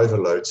becomes an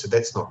overload. So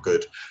that's not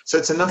good. So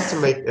it's enough to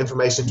make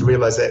information to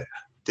realize that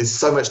there's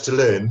so much to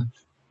learn,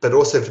 but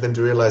also for them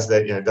to realize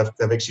that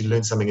they've actually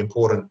learned something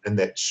important in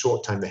that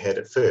short time they had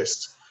at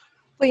first.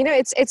 Well,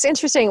 it's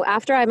interesting.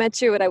 After I met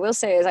you, what I will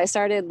say is I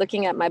started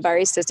looking at my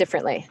baristas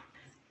differently,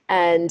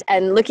 and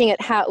looking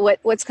at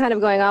what's kind of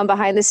going on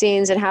behind the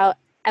scenes, and how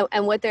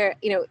what they're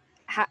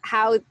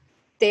how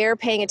they're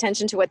paying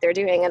attention to what they're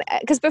doing. And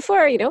because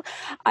before,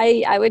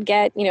 I would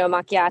get, a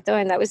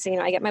macchiato, and that was,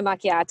 I get my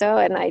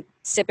macchiato and I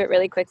sip it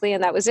really quickly,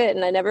 and that was it.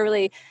 And I never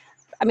really,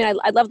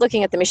 I loved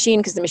looking at the machine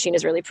because the machine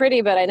is really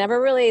pretty, but I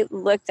never really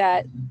looked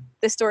at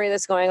the story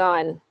that's going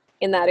on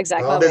in that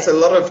exact moment. There's a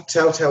lot of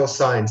telltale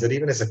signs that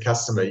even as a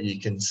customer,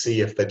 you can see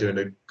if they're doing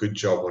a good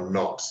job or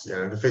not.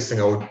 The first thing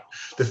I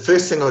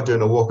would do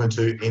when I walk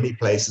into any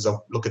place is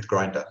I'll look at the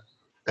grinder.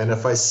 And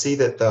if I see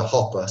that the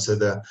hopper, so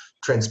the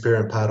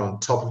transparent part on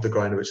top of the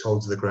grinder which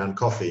holds the ground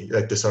coffee,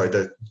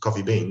 the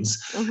coffee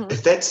beans,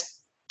 if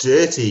that's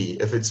dirty,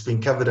 if it's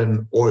been covered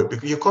in oil,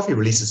 because your coffee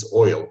releases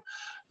oil.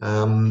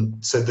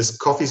 So this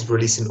coffee's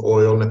releasing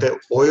oil, and if that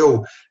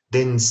oil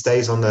then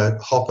stays on the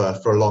hopper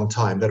for a long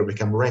time, that'll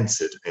become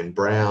rancid and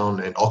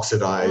brown and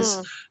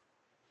oxidized.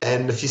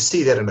 And if you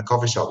see that in a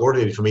coffee shop,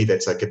 already for me,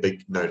 that's like a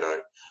big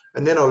no-no.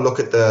 And then I'll look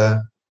at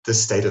the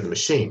state of the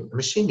machine. The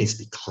machine needs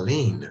to be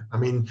clean.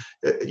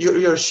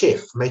 You're a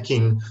chef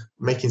making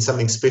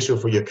something special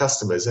for your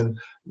customers, and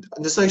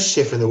there's no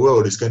chef in the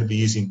world who's going to be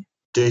using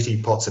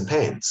dirty pots and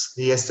pans.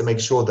 He has to make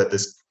sure that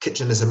this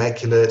kitchen is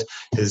immaculate,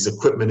 his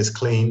equipment is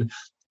clean.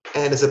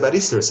 And as a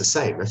barista, it's the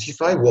same.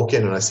 If I walk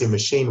in and I see a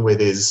machine where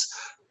there's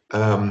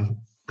a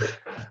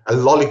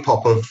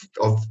lollipop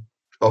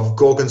of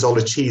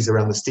gorgonzola cheese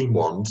around the steam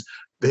wand,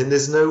 then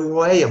there's no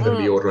way I'm going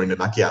to be ordering a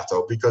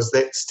macchiato, because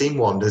that steam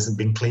wand hasn't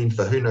been cleaned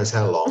for who knows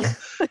how long.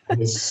 And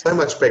there's so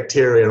much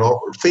bacteria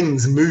and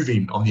things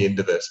moving on the end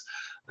of it.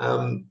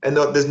 And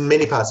there's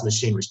many parts of the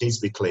machine which needs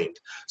to be cleaned.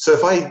 So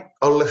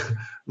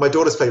my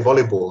daughters play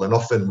volleyball, and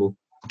often we'll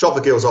drop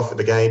the girls off at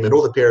the game, and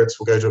all the parents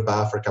will go to a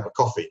bar for a cup of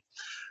coffee.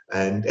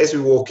 And as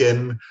we walk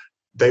in,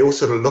 they all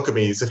sort of look at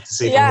me as if to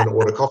see if I'm going to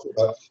order coffee.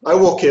 But I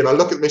walk in, I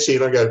look at the machine,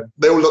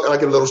 they all look, and I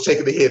get a little shake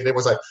of the head, and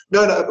everyone's like,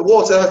 no,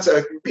 water,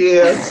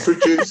 beer,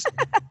 fruit juice.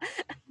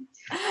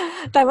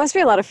 That must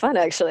be a lot of fun,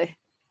 actually.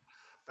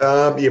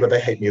 Yeah, but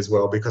they hate me as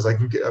well because I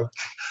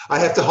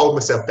have to hold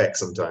myself back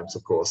sometimes.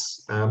 Of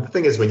course, the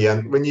thing is when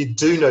you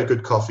do know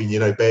good coffee, you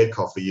know bad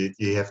coffee,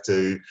 you have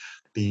to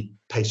be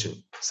patient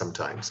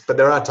sometimes. But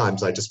there are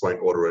times I just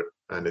won't order it,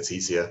 and it's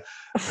easier.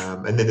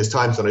 And then there's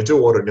times when I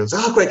do order it, and it's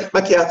oh great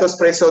macchiato,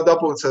 espresso,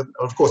 double. So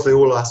of course they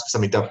all ask for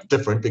something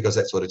different because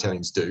that's what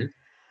Italians do.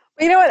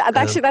 You know what? Um,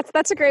 Actually,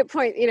 that's a great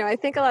point. I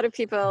think a lot of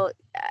people,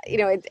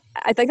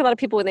 I think a lot of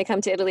people when they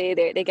come to Italy,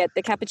 they get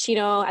the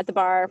cappuccino at the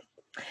bar,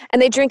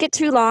 and they drink it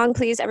too long.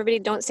 Please, everybody,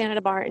 don't stand at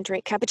a bar and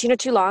drink cappuccino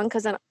too long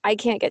because then I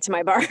can't get to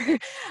my bar.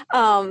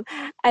 um,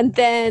 and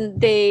then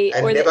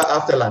and never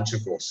after lunch,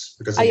 of course,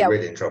 because then yeah. you're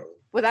really in trouble.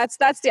 Well, that's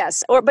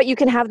yes. But you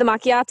can have the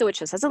macchiato, which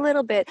just has a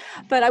little bit.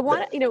 But I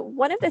want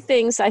one of the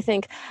things I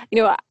think,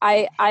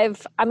 I'm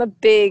a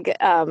big.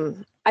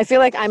 I feel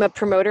like I'm a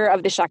promoter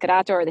of the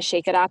shakerato or the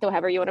shakerato,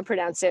 however you want to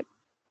pronounce it.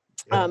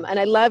 And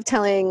I love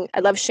sharing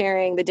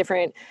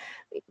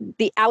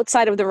the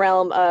outside of the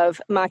realm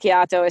of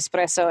macchiato,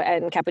 espresso,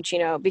 and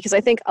cappuccino, because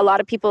I think a lot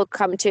of people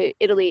come to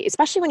Italy,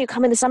 especially when you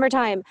come in the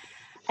summertime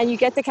and you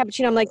get the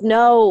cappuccino. I'm like,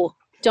 no,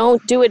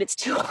 don't do it. It's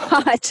too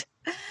hot.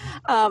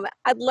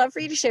 I'd love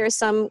for you to share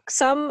some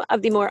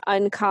of the more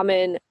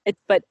uncommon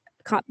but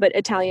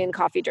Italian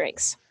coffee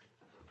drinks.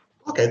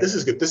 Okay, this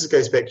is good. This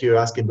goes back to you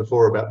asking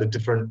before about the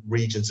different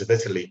regions of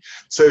Italy.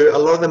 So a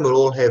lot of them will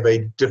all have a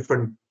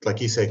different, like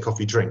you say,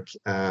 coffee drink.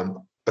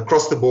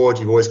 Across the board,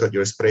 you've always got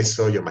your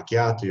espresso, your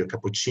macchiato, your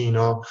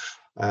cappuccino,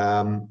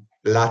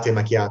 latte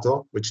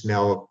macchiato, which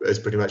now has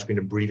pretty much been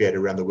abbreviated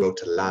around the world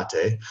to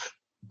latte.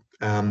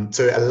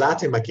 So a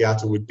latte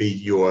macchiato would be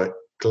your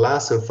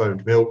glass of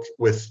foamed milk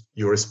with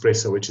your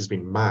espresso, which has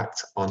been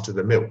marked onto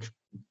the milk,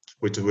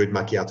 which the word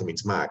macchiato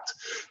means marked.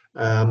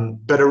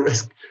 But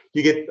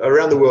you get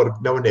around the world,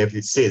 no one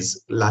ever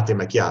says latte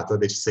macchiato,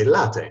 they just say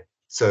latte.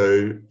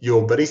 So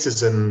your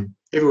baristas in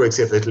everywhere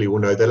except Italy will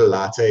know that a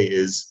latte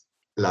is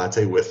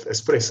latte with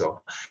espresso.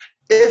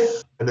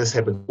 And this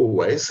happens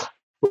always,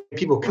 when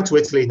people come to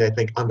Italy and they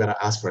think, I'm going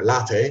to ask for a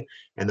latte,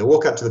 and they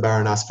walk up to the bar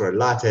and ask for a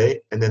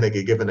latte, and then they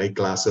get given a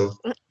glass of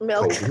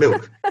cold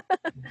milk.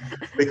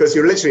 Because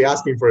you're literally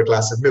asking for a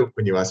glass of milk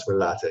when you ask for a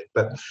latte.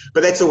 But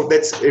that's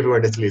everywhere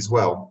in Italy as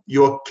well.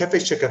 Your caffè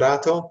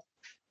shakerato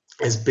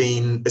is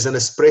an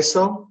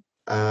espresso,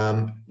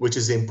 which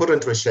is then put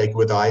into a shaker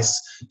with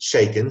ice,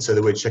 shaken. So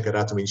the word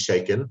shakerato means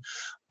shaken.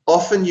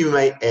 Often you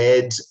may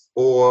add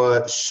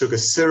or sugar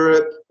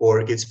syrup, or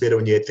it gets better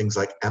when you add things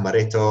like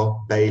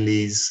amaretto,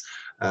 Bailey's,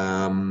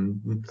 from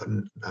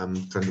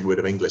the word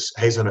of English,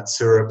 hazelnut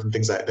syrup and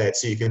things like that.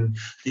 So you can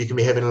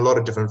be having a lot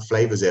of different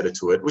flavors added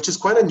to it, which is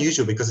quite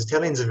unusual because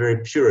Italians are very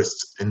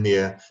purist in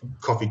their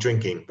coffee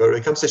drinking. But when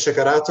it comes to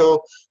shakerato,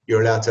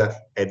 you're allowed to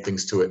add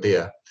things to it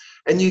there.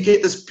 And you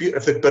get this,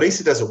 if the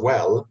barista does it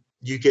well,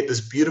 you get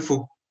this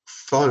beautiful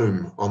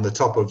foam on the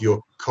top of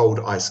your cold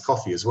iced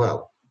coffee as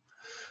well.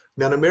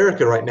 Now in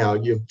America right now,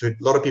 a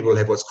lot of people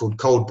have what's called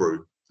cold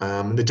brew.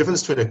 The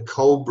difference between a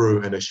cold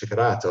brew and a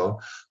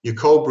shakerato, your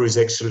cold brew is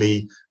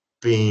actually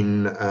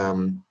been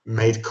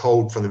made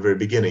cold from the very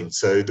beginning.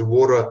 So the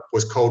water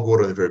was cold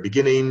water in the very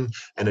beginning,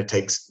 and it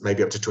takes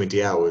maybe up to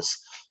 20 hours.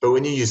 But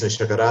when you use a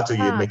shakerato,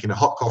 you're making a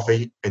hot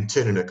coffee and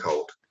turning it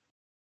cold.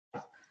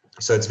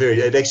 So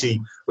it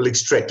actually will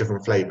extract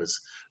different flavors.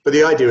 But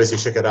the idea is your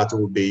shakerato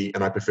will be,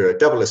 and I prefer a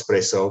double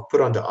espresso,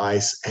 put onto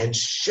ice and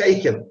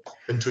shaken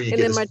until you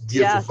get this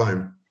beautiful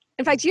foam.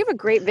 In fact, you have a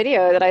great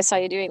video that I saw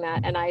you doing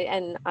that, and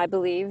I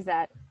believe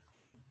that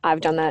I've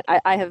done that.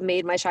 I have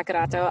made my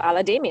shakerato a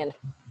la Damien.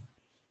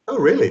 Oh,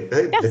 really?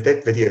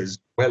 That video is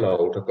well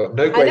old. I've got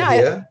no grey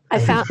hair.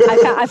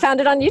 I found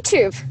it on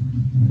YouTube.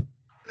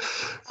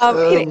 I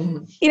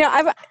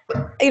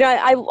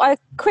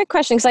quick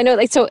question, because I know,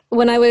 so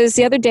when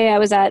the other day I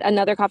was at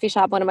another coffee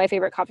shop, one of my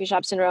favorite coffee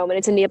shops in Rome, and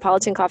it's a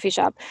Neapolitan coffee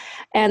shop,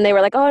 and they were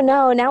like, oh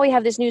no, now we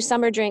have this new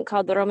summer drink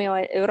called the Romeo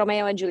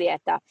and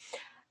Giulietta,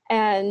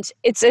 and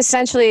it's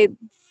essentially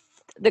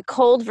the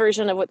cold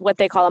version of what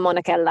they call a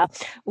monachella,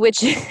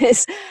 which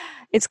is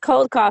it's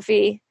cold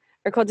coffee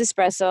or cold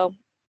espresso,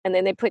 and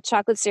then they put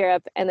chocolate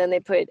syrup, and then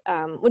they put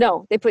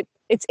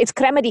it's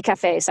crema di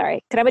cafe.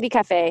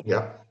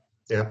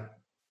 Yeah.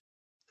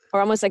 Or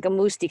almost like a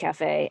mousse di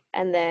cafe,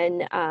 and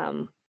then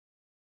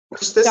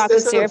there's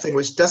another thing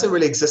which doesn't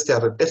really exist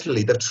out of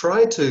Italy. They've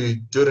tried to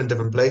do it in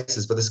different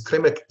places, but this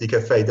crema di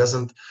cafe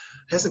hasn't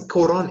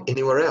caught on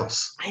anywhere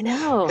else. I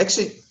know.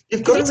 Actually,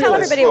 you've got to tell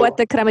everybody what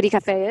the crema di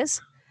cafe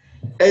is.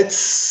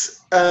 It's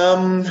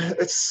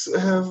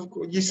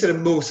you said a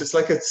mousse. It's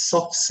like a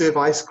soft serve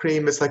ice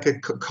cream. It's like a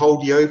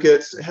cold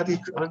yogurt.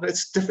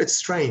 It's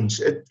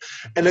strange.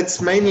 And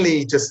it's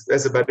mainly just,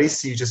 as a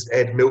barista, you just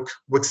add milk,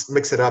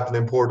 mix it up, and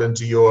then pour it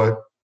into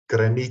your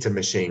granita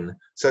machine.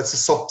 So it's a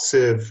soft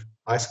serve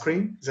ice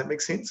cream. Does that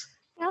make sense?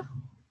 Yeah.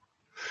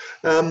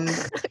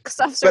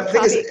 Soft serve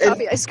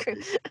coffee ice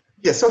cream.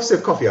 Yeah, soft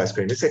serve coffee ice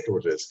cream. Exactly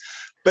what it is.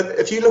 But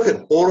if you look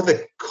at all of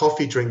the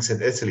coffee drinks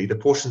in Italy, the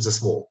portions are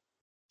small.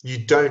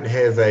 You don't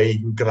have a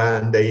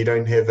grande, you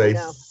don't have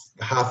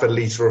half a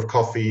litre of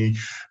coffee.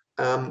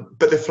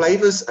 But the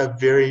flavors are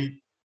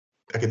very,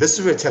 okay, this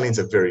is where Italians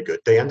are very good.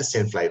 They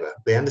understand flavor.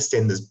 They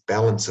understand this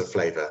balance of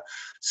flavor.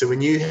 So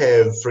when you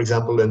have, for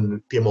example,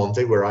 in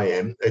Piemonte, where I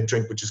am, a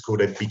drink which is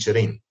called a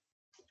bicchierino.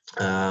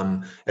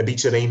 A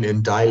bicchierino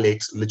in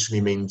dialect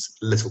literally means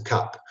little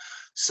cup.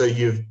 So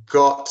you've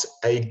got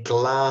a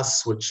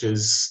glass which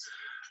is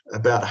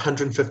about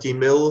 150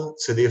 ml,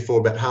 so therefore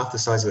about half the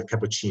size of a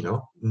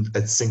cappuccino,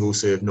 a single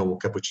serve normal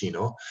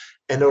cappuccino.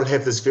 And it'll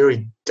have this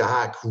very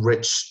dark,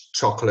 rich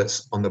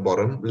chocolate on the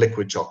bottom,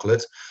 liquid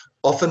chocolate,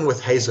 often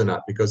with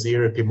hazelnut, because the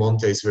area of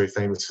Piemonte is very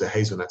famous for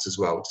hazelnuts as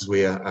well, which is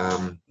where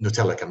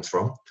Nutella comes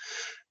from.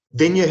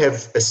 Then you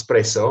have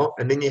espresso,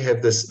 and then you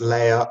have this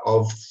layer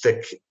of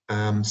thick,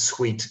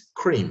 sweet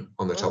cream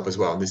on the top as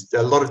well. And there's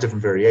a lot of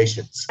different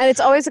variations. And it's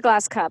always a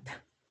glass cup,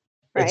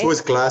 right? It's always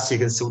glass. So you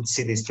can still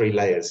see these three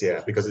layers,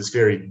 yeah, because it's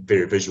very,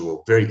 very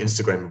visual, very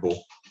Instagrammable.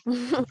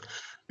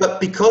 But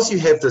because you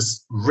have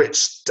this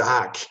rich,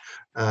 dark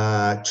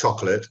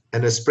chocolate,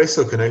 and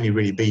espresso can only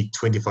really be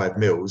 25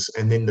 mils,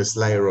 and then this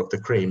layer of the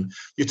cream,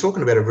 you're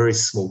talking about a very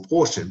small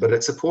portion, but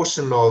it's a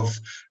portion of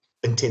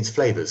intense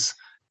flavors.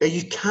 Now,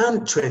 you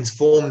can't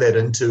transform that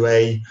into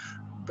a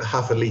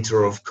half a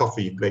liter of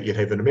coffee that you'd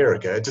have in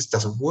America. It just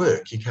doesn't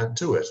work. You can't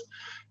do it.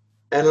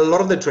 And a lot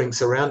of the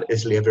drinks around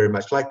Italy are very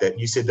much like that.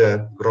 You said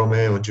the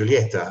Romeo and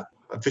Giulietta.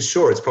 For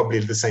sure, it's probably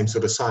the same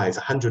sort of size.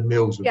 100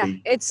 mils would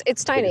be. It's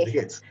tiny.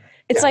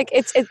 It's like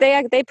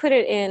they put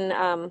it in.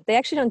 They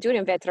actually don't do it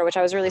in vetro, which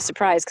I was really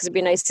surprised because it'd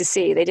be nice to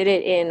see. They did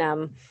it in.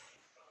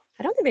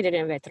 I don't think they did it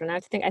in vetro. Now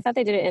I thought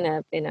they did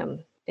it in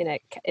an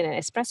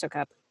espresso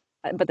cup,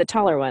 but the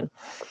taller one.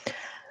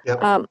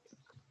 Yeah.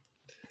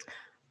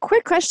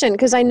 Quick question,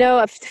 because I know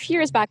a few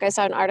years back I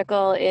saw an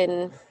article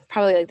in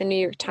probably like the New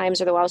York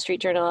Times or the Wall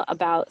Street Journal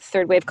about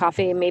third wave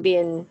coffee, maybe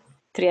in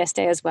Trieste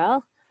as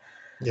well.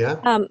 Yeah.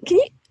 Can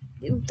you?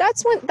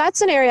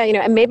 That's an area,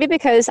 and maybe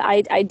because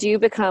I do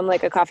become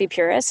like a coffee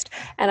purist,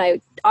 and I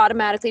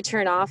automatically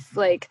turn off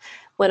like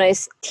when I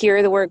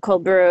hear the word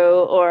cold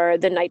brew or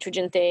the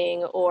nitrogen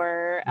thing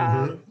or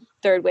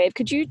third wave.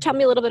 Could you tell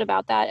me a little bit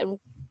about that and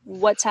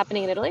what's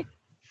happening in Italy?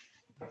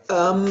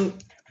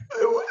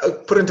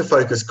 Put into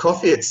focus,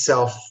 coffee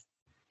itself.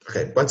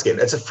 Okay, once again,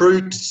 it's a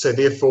fruit, so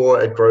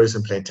therefore it grows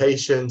in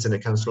plantations and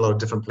it comes from a lot of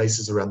different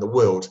places around the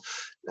world.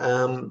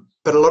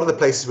 But a lot of the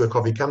places where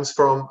coffee comes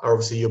from are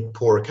obviously your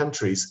poorer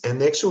countries,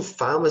 and the actual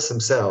farmers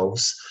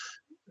themselves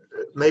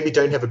maybe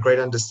don't have a great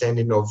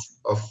understanding of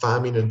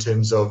farming in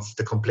terms of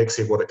the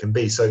complexity of what it can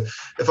be. So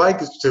if I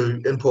was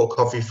to import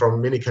coffee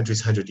from many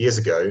countries 100 years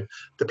ago,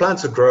 the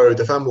plants would grow,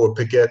 the farmer would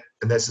pick it,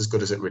 and that's as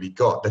good as it really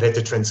got. They'd have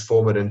to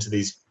transform it into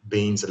these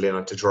beans and let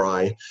it to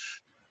dry.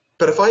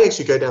 But if I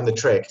actually go down the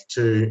track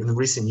in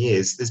recent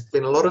years, there's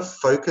been a lot of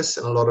focus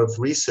and a lot of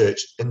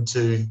research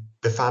into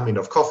the farming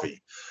of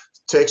coffee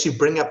to actually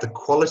bring up the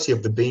quality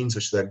of the beans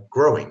which they're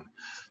growing.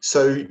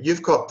 So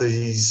you've got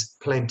these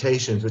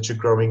plantations which are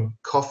growing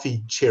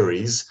coffee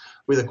cherries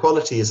where the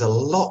quality is a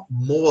lot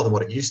more than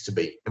what it used to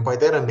be. And by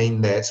that I mean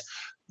that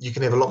you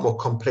can have a lot more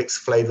complex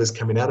flavors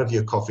coming out of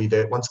your coffee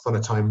that once upon a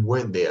time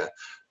weren't there.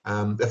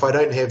 If I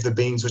don't have the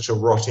beans which are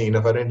rotting,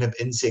 if I don't have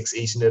insects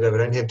eating it, if I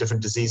don't have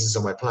different diseases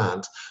on my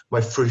plant,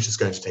 my fruit is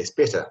going to taste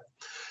better.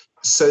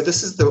 So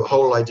this is the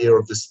whole idea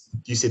of this.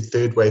 You said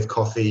third wave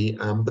coffee,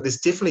 but there's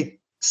definitely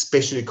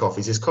specialty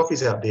coffees. There's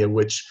coffees out there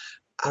which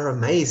are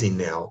amazing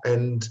now,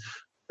 and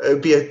it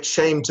would be a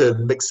shame to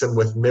mix them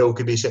with milk.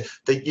 It'd be a shame.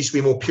 They used to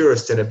be more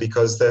purist in it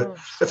because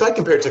if I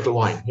compare it to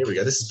wine, here we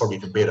go, this is probably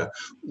even better.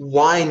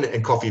 Wine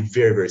and coffee are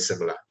very, very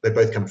similar. They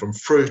both come from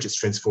fruit. It's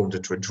transformed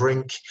into a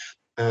drink.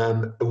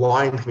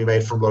 Wine can be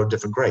made from a lot of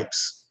different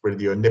grapes, whether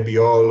you're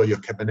Nebbiolo or your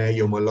Cabernet,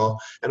 your Merlot,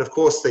 and of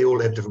course they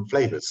all have different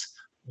flavors.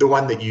 The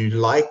one that you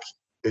like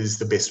is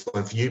the best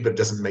one for you, but it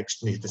doesn't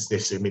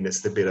necessarily mean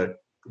it's the better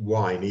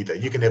wine either.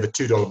 You can have a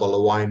 $2 bottle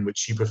of wine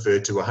which you prefer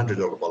to a $100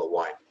 bottle of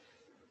wine.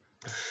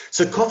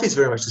 So coffee is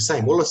very much the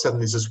same. All of a sudden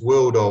there's this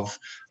world of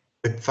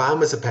the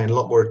farmers are paying a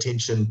lot more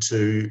attention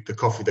to the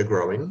coffee they're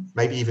growing,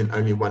 maybe even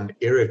only one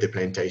area of their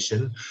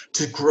plantation,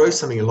 to grow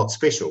something a lot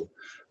special,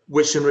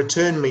 which in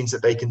return means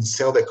that they can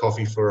sell that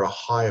coffee for a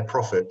higher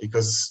profit,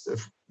 because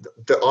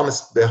the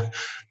honest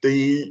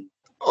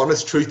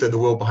truth of the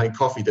world behind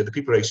coffee, that the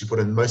people who actually put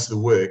in most of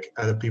the work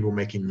are the people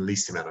making the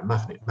least amount of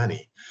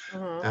money.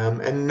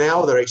 And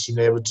now they're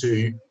actually able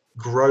to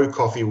grow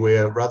coffee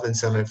where rather than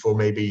selling it for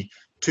maybe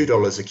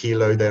 $2 a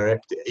kilo, they're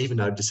even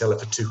able to sell it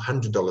for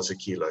 $200 a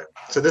kilo.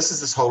 So this is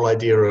this whole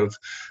idea of,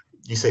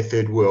 you say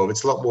third world,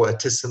 it's a lot more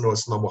artisanal,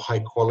 it's a lot more high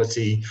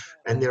quality,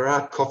 and there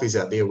are coffees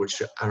out there which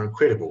are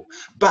incredible.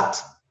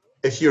 But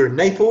if you're in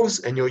Naples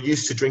and you're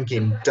used to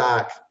drinking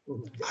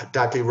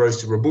darkly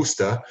roasted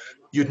Robusta,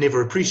 you'd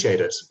never appreciate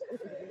it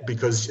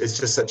because it's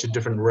just such a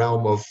different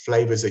realm of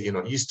flavors that you're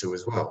not used to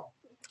as well.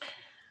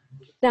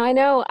 Now, I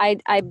know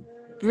I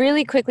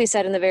really quickly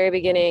said in the very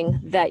beginning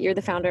that you're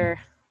the founder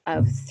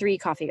of Three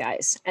Coffee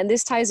Guys, and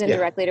this ties in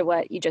directly to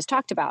what you just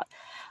talked about.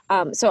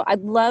 So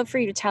I'd love for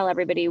you to tell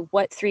everybody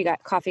what Three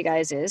Coffee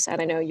Guys is,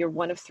 and I know you're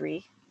one of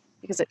three.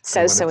 because it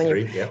says so in your,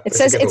 Yeah, it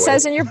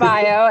says in your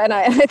bio, and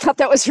I thought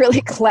that was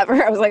really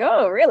clever. I was like,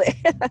 oh, really?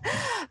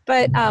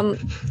 But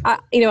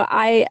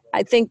I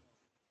think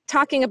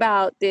talking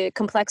about the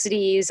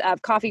complexities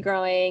of coffee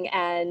growing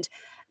and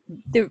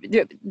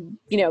the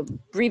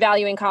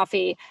revaluing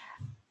coffee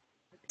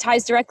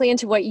ties directly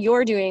into what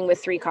you're doing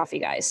with Three Coffee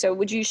Guys. So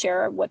would you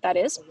share what that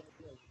is?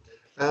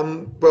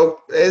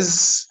 Well,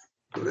 as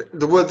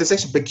the world, there's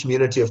actually a big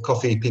community of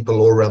coffee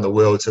people all around the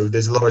world. So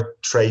there's a lot of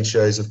trade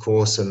shows, of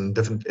course, and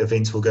different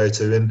events we'll go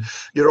to, and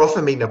you're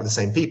often meeting up with the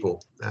same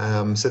people.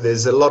 So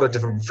there's a lot of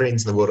different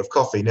friends in the world of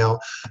coffee. Now,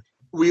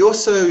 we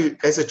also,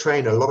 as a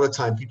trainer, a lot of the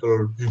time people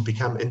who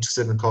become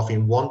interested in coffee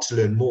and want to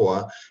learn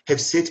more have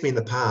said to me in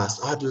the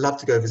past, I'd love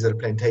to go visit a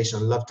plantation.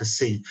 I'd love to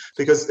see,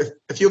 because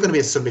if you're going to be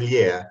a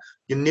sommelier,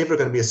 you're never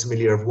going to be a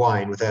sommelier of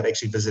wine without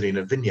actually visiting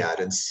a vineyard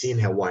and seeing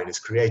how wine is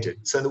created.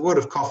 So in the world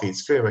of coffee,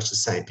 it's very much the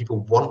same.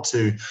 People want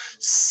to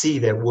see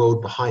that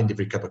world behind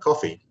every cup of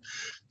coffee.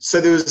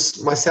 So there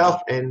was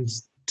myself and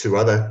two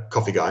other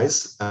coffee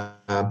guys,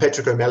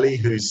 Patrick O'Malley,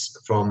 who's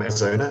from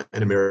Arizona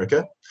in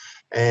America,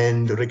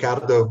 and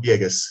Ricardo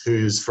Viegas,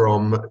 who's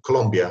from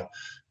Colombia.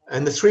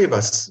 And the three of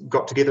us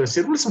got together and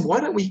said, well, listen,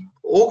 why don't we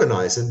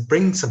organize and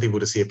bring some people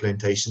to see a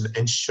plantation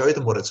and show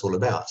them what it's all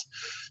about?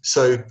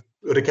 So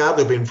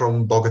Ricardo, being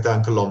from Bogota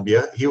in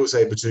Colombia, he was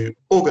able to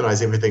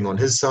organize everything on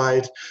his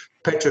side.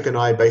 Patrick and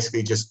I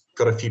basically just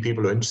got a few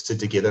people who are interested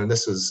together, and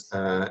this was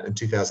in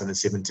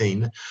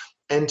 2017,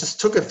 and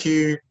just took a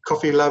few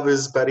coffee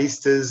lovers,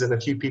 baristas, and a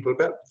few people,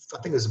 I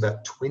think it was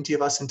about 20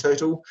 of us in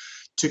total,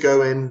 to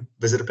go and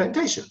visit a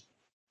plantation.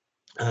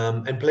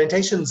 And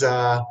plantations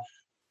are,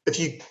 if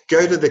you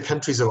go to the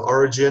countries of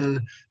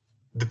origin,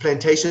 the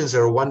plantations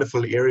are a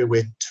wonderful area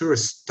where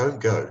tourists don't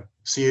go.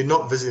 So you're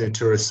not visiting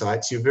tourist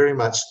sites, you're very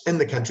much in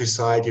the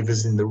countryside, you're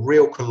visiting the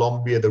real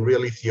Colombia, the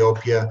real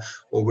Ethiopia,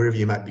 or wherever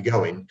you might be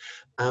going.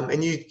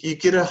 And you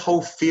get a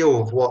whole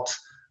feel of what,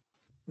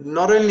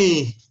 not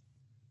only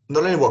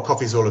what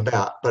coffee is all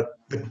about, but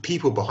the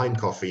people behind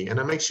coffee. And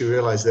it makes you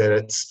realize that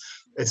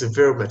it's a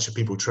very much a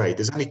people trade.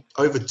 There's only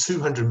over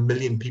 200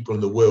 million people in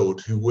the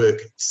world who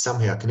work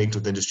somehow connected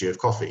with the industry of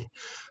coffee.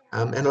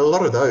 And a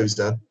lot of those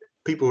are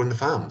people in the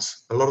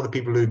farms. A lot of the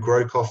people who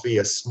grow coffee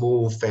are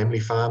small family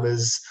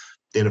farmers.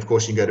 Then, of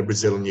course, you can go to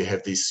Brazil and you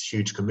have this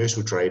huge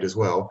commercial trade as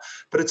well.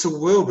 But it's a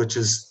world which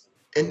is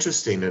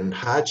interesting and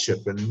hardship,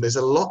 and there's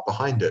a lot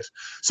behind it.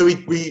 So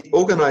we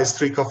organized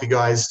Three Coffee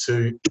Guys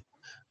to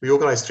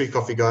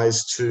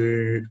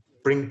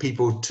bring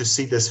people to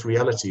see this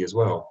reality as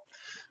well.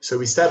 So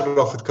we started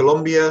off with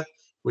Colombia.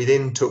 We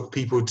then took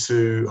people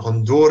to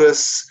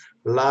Honduras.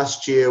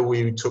 Last year,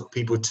 we took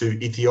people to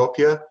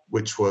Ethiopia,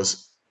 which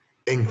was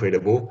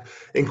incredible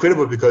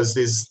because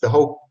there's the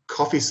whole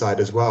coffee side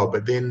as well,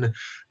 but then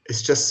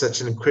it's just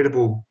such an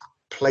incredible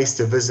place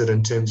to visit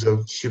in terms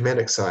of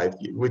humanic side.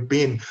 We'd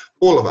been,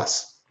 all of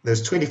us,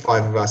 there's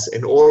 25 of us,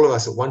 and all of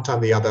us at one time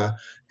or the other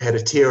had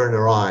a tear in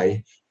our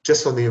eye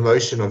just on the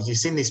emotion of, you've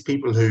seen these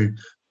people who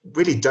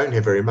really don't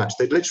have very much.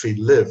 They literally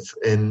live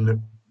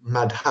in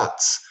mud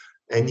huts,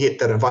 and yet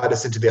they'd invite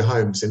us into their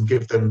homes and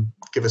give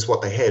us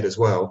what they had as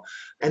well.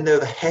 And they're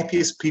the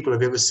happiest people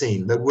I've ever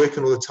seen. They're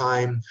working all the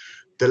time.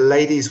 The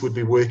ladies would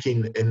be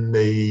working in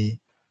the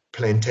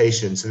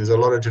plantation. So there's a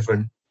lot of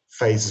different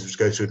phases which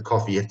go through the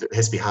coffee. It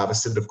has to be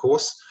harvested, of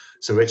course.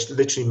 So it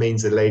literally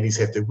means the ladies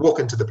have to walk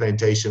into the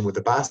plantation with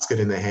a basket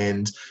in their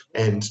hand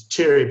and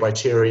cherry by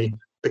cherry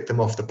pick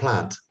them off the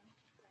plant.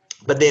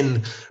 But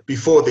then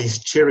before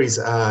these cherries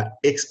are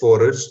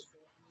exported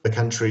the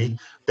country,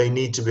 they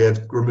need to be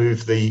able to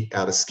remove the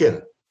outer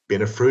skin.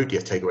 Being a fruit, you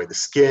have to take away the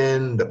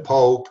skin, the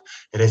pulp.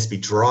 It has to be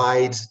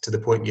dried to the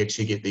point you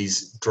actually get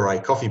these dry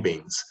coffee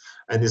beans.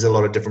 And there's a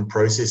lot of different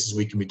processes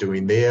we can be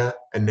doing there.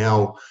 And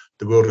now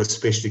the world of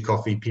specialty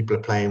coffee, people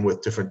are playing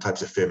with different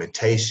types of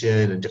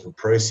fermentation and different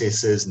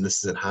processes, and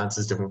this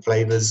enhances different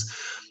flavors.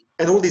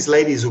 And all these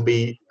ladies will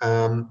be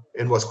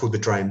in what's called the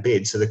drying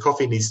bed. So the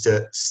coffee needs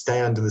to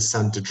stay under the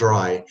sun to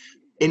dry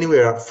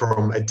anywhere up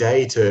from a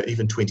day to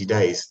even 20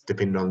 days,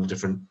 depending on the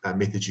different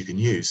methods you can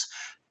use.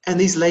 And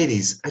these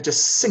ladies are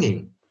just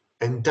singing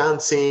and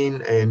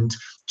dancing and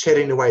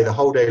chatting away the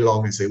whole day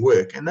long as they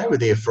work. And they were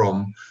there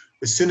from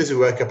as soon as we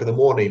woke up in the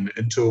morning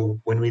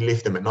until when we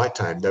left them at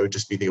nighttime. They would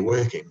just be there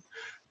working.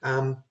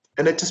 And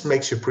it just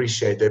makes you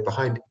appreciate that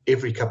behind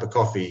every cup of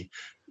coffee,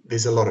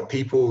 there's a lot of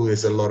people,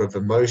 there's a lot of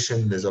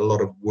emotion, there's a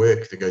lot of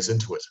work that goes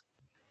into it.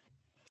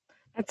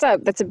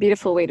 That's a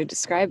beautiful way to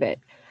describe it.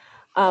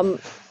 I'm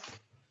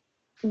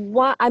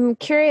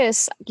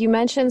curious, you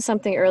mentioned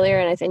something earlier,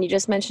 and you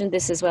just mentioned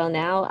this as well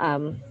now.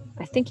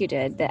 I think you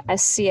did, the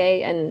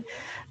SCA and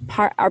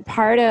are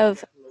part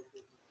of,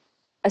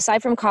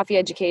 aside from coffee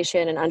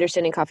education and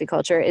understanding coffee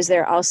culture, is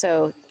there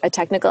also a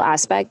technical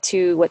aspect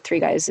to what Three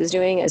Guys is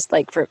doing as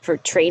like for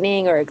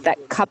training or that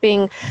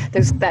cupping?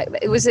 Is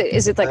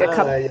it like a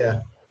cup?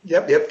 Yeah.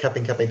 Yep,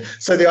 cupping.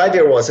 So the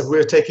idea was, if we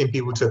were taking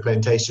people to a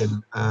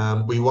plantation,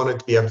 we wanted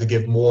to be able to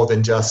give more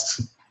than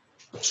just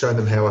shown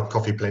them how a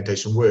coffee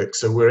plantation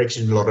works. So we're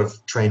actually doing a lot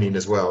of training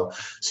as well.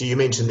 So you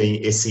mentioned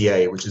the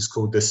SCA, which is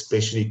called the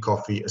Specialty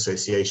Coffee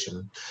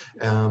Association.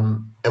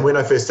 And when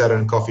I first started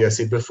in coffee, I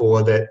said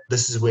before that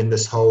this is when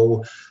this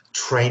whole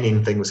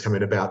training thing was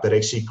coming about, that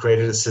actually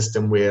created a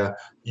system where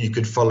you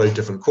could follow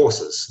different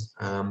courses.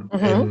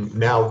 And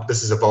now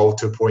this has evolved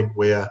to a point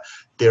where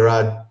there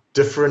are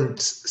different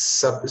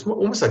it's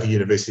almost like a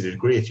university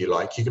degree, if you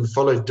like. You can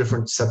follow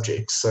different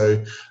subjects.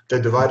 So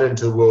they're divided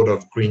into the world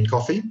of green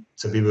coffee,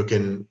 so people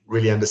can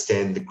really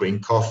understand the green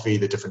coffee,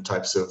 the different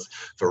types of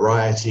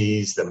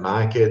varieties, the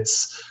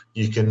markets.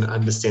 You can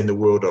understand the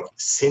world of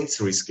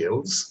sensory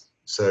skills.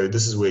 So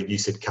this is where you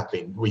said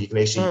cupping, where you can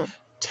actually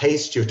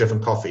taste your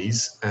different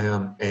coffees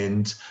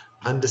and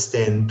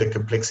understand the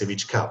complexity of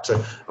each cup.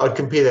 So I'd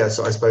compare that,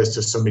 so I suppose,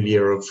 to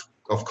sommelier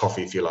of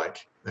coffee, if you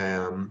like.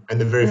 And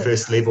the very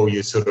first level,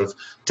 you sort of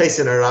taste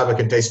an Arabica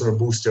and taste an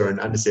Robusta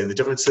and understand the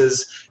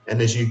differences. And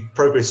as you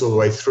progress all the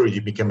way through,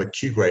 you become a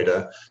Q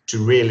grader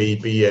to really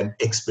be an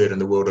expert in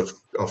the world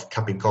of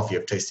cupping coffee,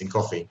 of tasting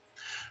coffee.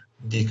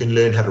 You can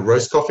learn how to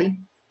roast coffee.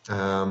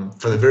 From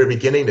the very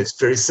beginning, it's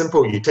very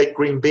simple. You take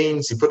green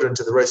beans, you put it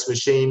into the roast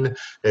machine,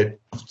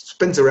 it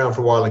spins around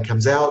for a while and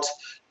comes out.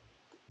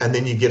 And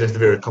then you get into the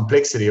very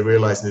complexity of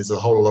realizing there's a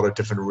whole lot of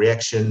different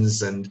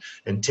reactions and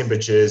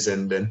temperatures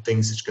and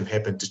things which can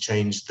happen to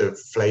change the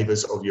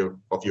flavors of your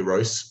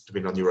roast,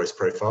 depending on your roast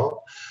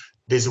profile.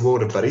 There's a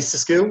world of barista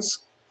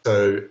skills.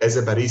 So as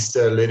a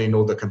barista, learning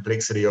all the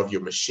complexity of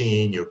your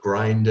machine, your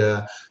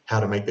grinder, how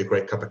to make the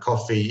great cup of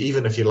coffee,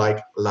 even if you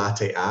like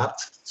latte art.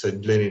 So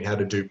learning how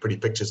to do pretty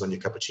pictures on your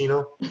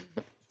cappuccino.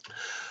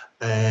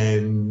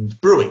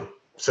 And brewing.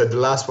 So the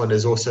last one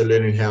is also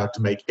learning how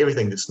to make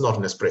everything that's not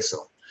an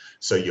espresso.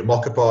 So your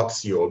mocha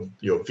pots, your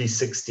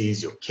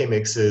V60s, your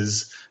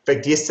Chemexes. In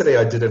fact, yesterday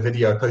I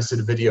posted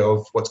a video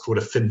of what's called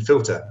a fin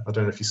filter. I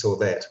don't know if you saw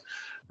that.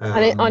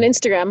 On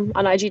Instagram,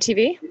 on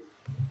IGTV?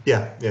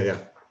 Yeah.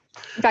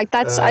 In fact,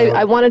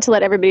 I wanted to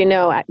let everybody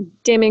know.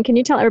 Damien, can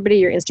you tell everybody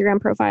your Instagram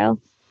profile?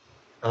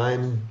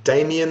 I'm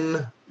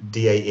Damien,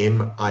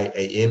 Damian,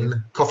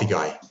 Coffee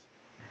Guy.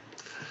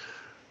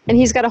 And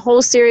he's got a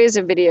whole series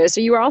of videos.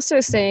 So you were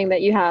also saying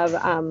that you have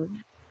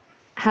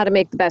how to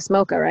make the best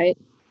mocha, right?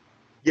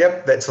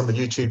 Yep, that's on the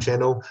YouTube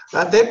channel.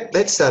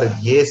 That started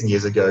years and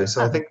years ago.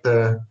 So I think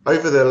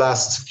over the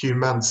last few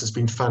months, it's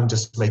been fun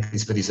just to make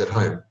these videos at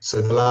home.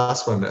 So the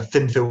last one, a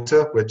fin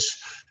filter, which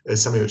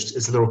is something which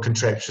is a little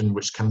contraption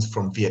which comes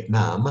from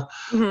Vietnam.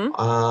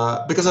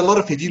 Because a lot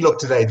of people, you look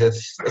today,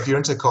 if you're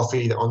into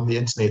coffee on the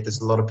internet,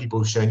 there's a lot of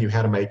people showing you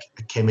how to make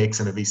a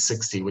Chemex and a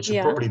V60, which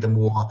are probably the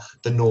more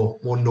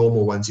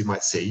normal ones you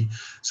might see.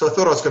 So I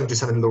thought I was going to do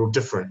something a little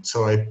different.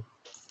 So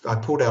I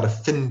pulled out a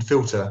fin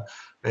filter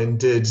and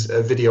did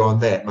a video on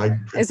that.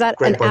 Is that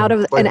an out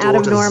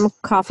of norm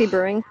coffee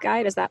brewing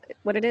guide? Is that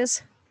what it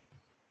is?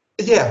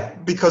 Yeah,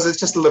 because it's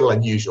just a little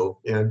unusual.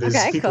 You know,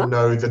 people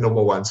know the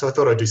normal one, so I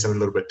thought I'd do something a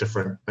little bit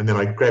different. And then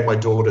I grabbed my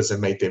daughters and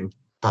made them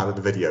part of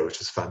the video, which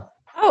was fun.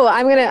 Oh,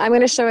 I'm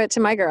gonna show it to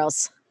my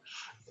girls.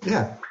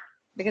 Yeah.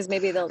 Because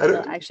maybe they'll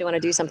actually want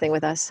to do something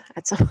with us.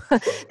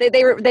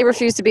 They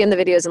refuse to be in the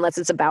videos unless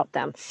it's about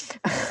them.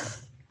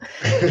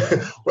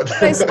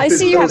 I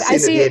see you have.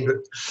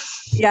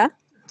 Yeah.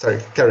 Sorry,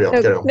 carry on.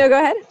 No, go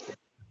ahead.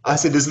 I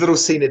said there's a little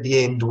scene at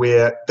the end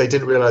where they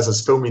didn't realize I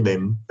was filming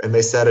them and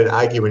they started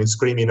arguing and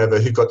screaming over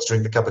who got to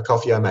drink the cup of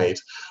coffee I made.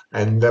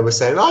 And they were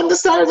saying, I'm the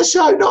star of the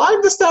show. No,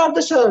 I'm the star of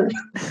the show.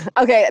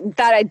 Okay,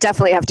 that I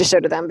definitely have to show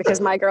to them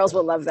because my girls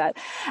will love that.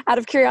 Out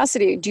of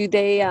curiosity, do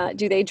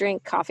they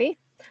drink coffee?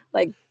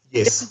 Like,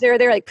 yes. They're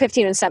like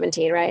 15 and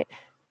 17, right?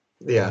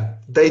 Yeah,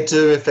 they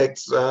do. In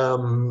fact,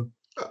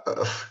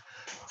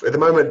 at the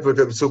moment,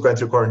 we're still going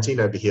through quarantine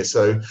over here.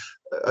 So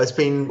it's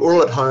been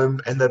all at home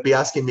and they'll be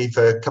asking me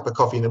for a cup of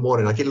coffee in the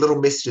morning. I get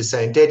little messages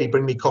saying, Daddy,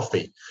 bring me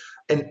coffee.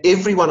 And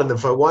every one of them,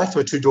 my wife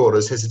or two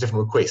daughters, has a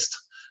different request.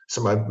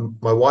 So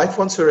my wife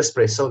wants her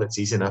espresso. That's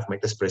easy enough,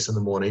 make the espresso in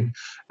the morning.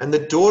 And the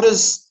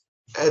daughters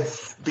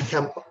have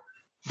become,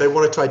 they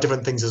want to try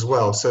different things as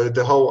well. So I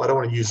don't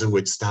want to use the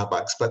word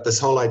Starbucks, but this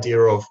whole idea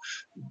of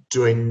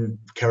doing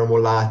caramel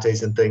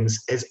lattes and things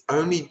is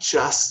only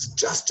just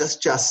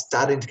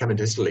starting to come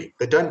into Italy.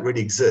 They don't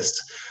really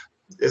exist.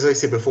 As I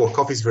said before,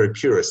 coffee is very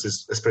purist,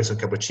 is espresso and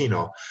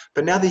cappuccino.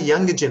 But now the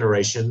younger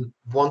generation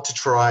want to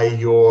try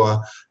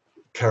your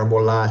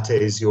caramel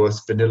lattes, your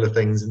vanilla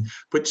things,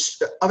 which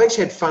I've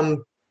actually had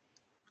fun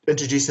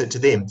introducing it to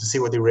them to see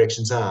what their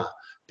reactions are,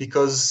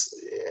 because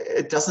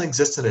it doesn't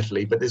exist in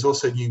Italy, but there's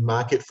also a new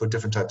market for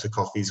different types of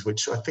coffees,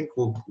 which I think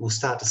we'll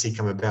start to see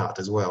come about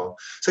as well.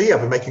 So yeah,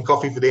 we're making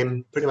coffee for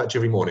them pretty much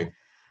every morning.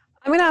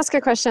 I'm going to ask a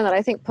question that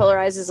I think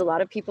polarizes a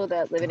lot of people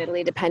that live in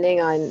Italy,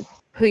 depending on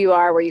who you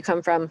are, where you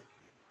come from.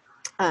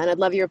 And I'd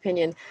love your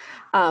opinion.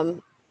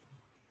 Their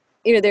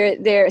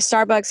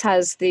Starbucks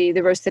has the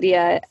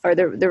roasteria or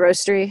the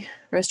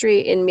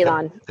roastery in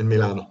Milan. In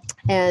Milan.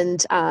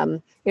 And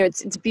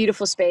it's a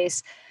beautiful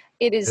space.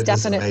 It is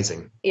definitely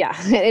amazing. Yeah,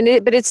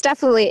 but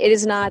it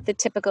is not the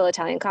typical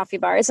Italian coffee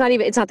bar. It's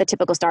not the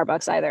typical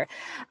Starbucks either.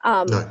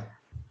 No.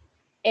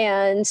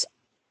 And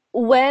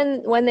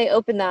when they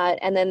open that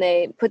and then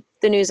they put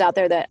the news out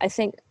there that I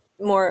think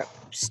more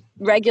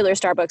regular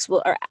Starbucks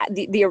will, or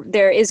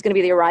there is going to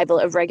be the arrival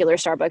of regular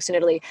Starbucks in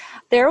Italy.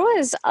 There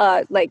was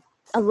like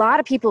a lot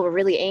of people were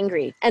really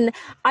angry, and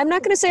I'm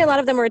not going to say a lot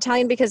of them were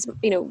Italian because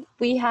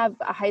we have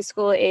a high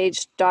school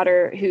age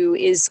daughter who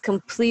is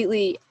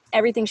completely,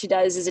 everything she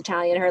does is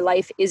Italian. Her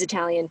life is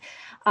Italian.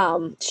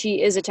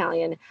 She is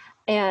Italian,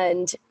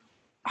 and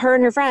her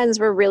and her friends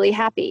were really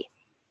happy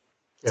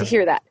to Yeah.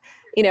 hear that.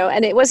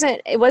 And it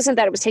wasn't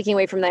that it was taking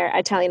away from their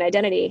Italian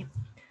identity.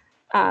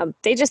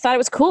 They just thought it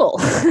was cool.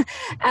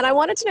 And I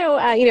wanted to know,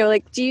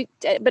 like,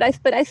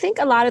 but I think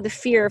a lot of the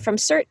fear from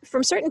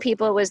certain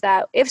people was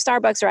that if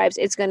Starbucks arrives,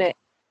 it's going to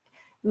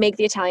make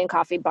the Italian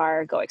coffee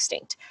bar go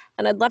extinct.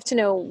 And I'd love to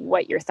know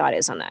what your thought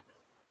is on that.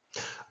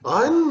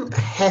 I'm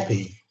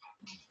happy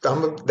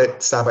that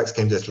Starbucks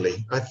came to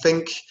Italy. I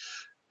think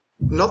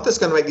not that's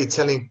going to make the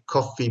Italian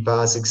coffee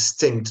bars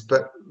extinct,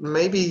 but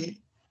maybe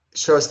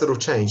show us a little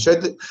change.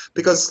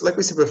 Because, like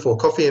we said before,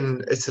 coffee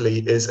in Italy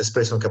is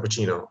espresso and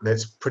cappuccino. And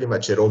that's pretty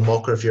much it, or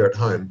mocha if you're at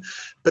home.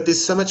 But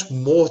there's so much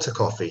more to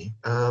coffee.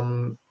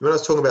 When I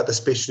was talking about the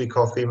specialty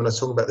coffee, when I was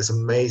talking about this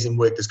amazing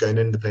work that's going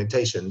in the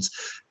plantations,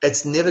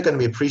 it's never going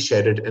to be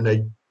appreciated in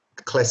a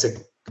classic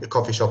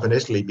coffee shop in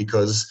Italy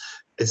because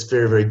it's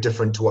very, very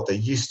different to what they're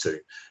used to.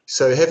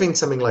 So having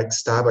something like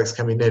Starbucks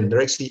coming in,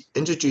 they're actually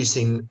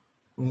introducing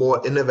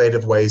more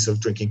innovative ways of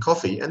drinking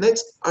coffee, and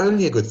that's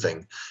only a good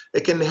thing.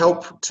 It can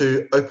help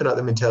to open up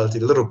the mentality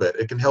a little bit.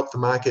 It can help the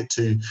market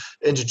to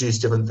introduce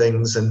different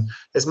things. And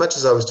as much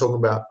as I was talking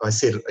about, I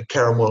said a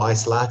caramel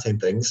iced latte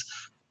and things,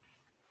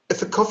 if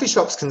the coffee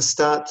shops can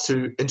start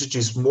to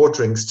introduce more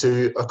drinks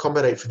to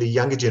accommodate for the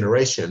younger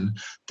generation,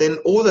 then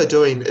all they're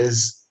doing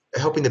is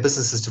helping the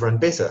businesses to run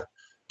better.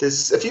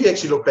 If you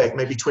actually look back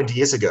maybe 20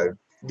 years ago,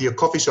 your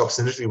coffee shops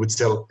in Italy would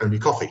sell only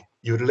coffee.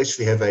 You would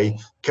literally have a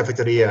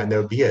cafeteria and that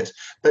would be it.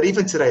 But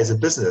even today as a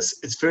business,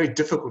 it's very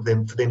difficult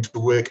for them to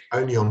work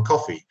only on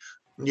coffee.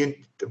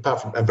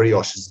 Apart from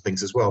brioches and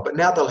things as well. But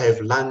now they'll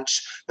have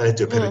lunch, they'll have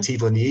to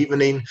aperitivo in the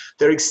evening.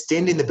 They're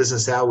extending the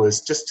business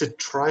hours just to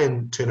try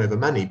and turn over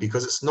money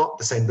because it's not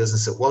the same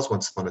business it was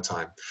once upon a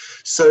time.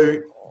 So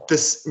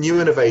this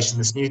new innovation,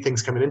 this new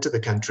things coming into the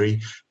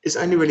country is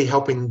only really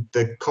helping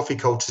the coffee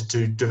culture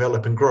to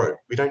develop and grow.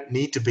 We don't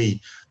need to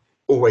be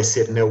always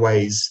set in their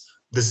ways.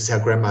 This is how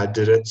grandma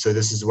did it, so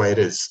this is the way it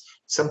is.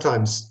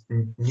 Sometimes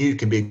new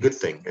can be a good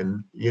thing,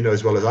 and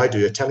as well as I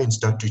do, Italians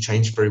don't do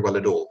change very well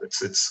at all.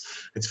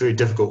 It's very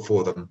difficult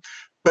for them.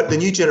 But the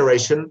new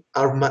generation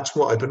are much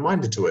more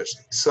open-minded to it.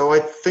 So I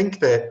think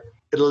that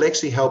it'll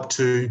actually help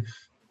to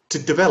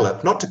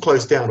develop, not to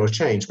close down or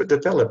change, but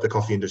develop the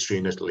coffee industry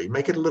in Italy,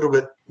 make it a little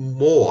bit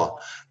more.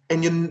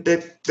 And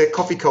that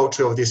coffee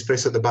culture of the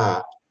espresso at the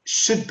bar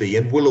should be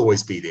and will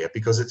always be there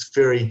because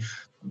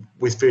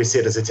we're very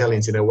set as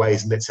Italians in our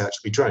ways, and that's how it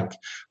should be drunk.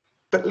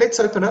 But let's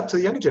open up to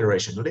the younger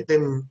generation. Let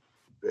them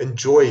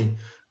enjoy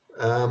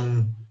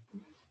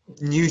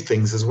new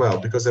things as well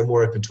because they're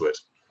more open to it.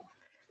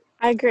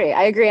 I agree.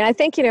 And I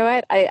think,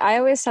 what, I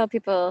always tell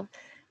people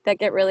that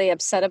get really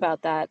upset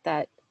about that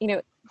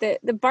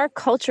the bar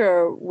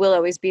culture will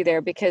always be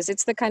there because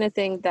it's the kind of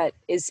thing that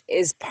is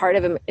part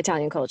of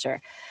Italian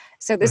culture.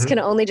 So this can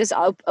only just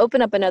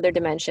open up another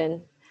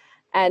dimension.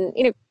 And,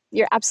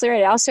 you're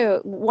absolutely right.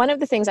 Also, one of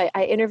the things I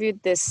interviewed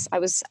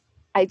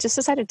I just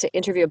decided to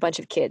interview a bunch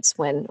of kids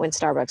when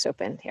Starbucks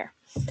opened here,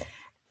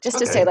 just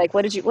to say, like,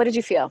 what did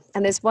you feel?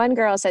 And this one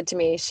girl said to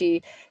me,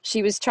 she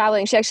was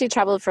traveling. She actually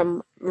traveled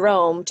from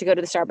Rome to go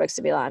to the Starbucks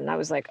to Milan. And I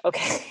was like,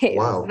 okay,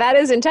 wow, that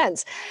is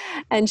intense.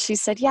 And she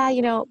said, yeah,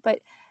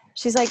 but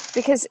she's like,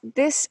 because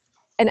this,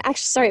 and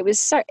actually, it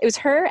was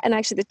her and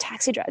actually the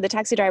taxi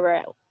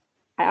driver.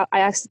 I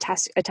asked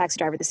a taxi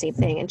driver the same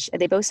thing, and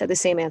they both said the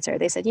same answer.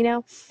 They said,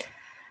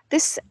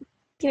 this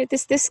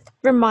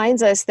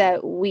reminds us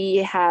that we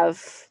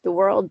have the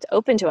world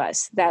open to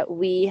us, that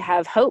we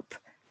have hope.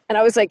 And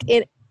I was like,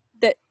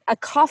 that a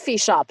coffee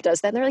shop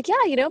does that. And they're like,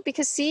 yeah,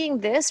 because seeing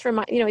this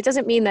it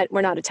doesn't mean that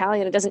we're not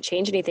Italian. It doesn't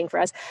change anything for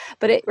us,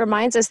 but it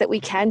reminds us that we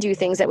can do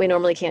things that we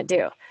normally can't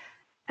do.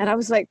 And I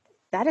was like,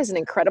 that is an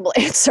incredible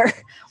answer.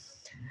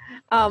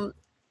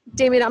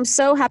 Damien, I'm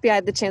so happy I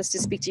had the chance to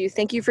speak to you.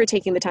 Thank you for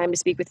taking the time to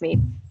speak with me.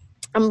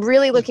 I'm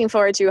really looking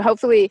forward to,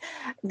 hopefully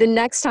the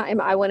next time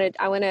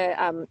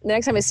the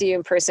next time I see you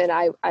in person,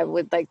 I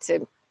would like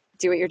to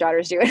do what your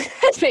daughter's doing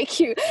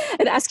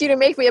and ask you to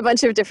make me a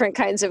bunch of different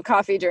kinds of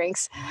coffee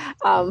drinks.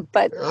 But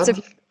I'd love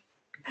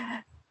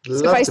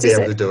to be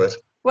able to do it.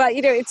 Well,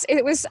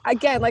 it was,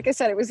 again, like I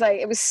said, it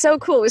was so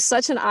cool. It was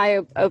such an eye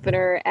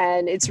opener,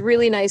 and it's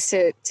really nice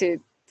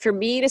for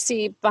me to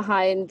see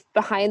behind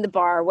the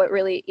bar what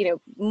really,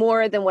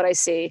 more than what I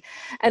see.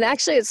 And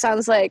actually it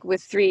sounds like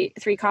with three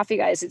coffee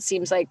guys, it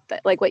seems like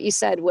what you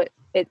said,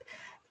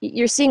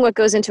 you're seeing what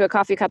goes into a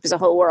coffee cup is a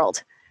whole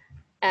world.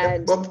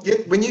 And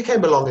when you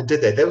came along and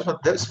did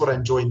that was what I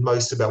enjoyed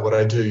most about what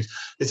I do.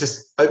 It's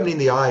just opening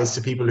the eyes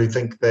to people who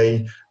think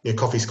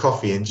coffee's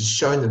coffee, and just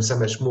showing them so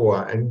much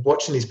more, and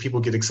watching these people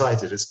get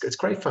excited. It's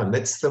great fun.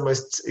 That's the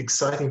most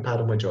exciting part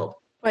of my job.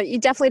 Well, you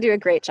definitely do a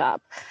great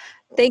job.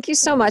 Thank you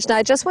so much. Now,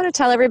 I just want to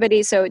tell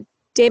everybody, so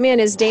Damien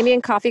is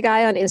Damien Coffee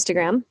Guy on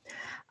Instagram.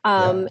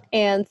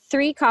 And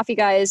 3 Coffee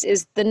Guys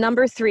is the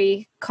number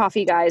 3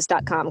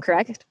 coffeeguys.com,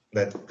 correct?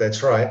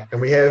 That's right.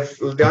 And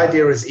the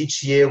idea is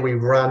each year we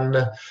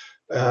run,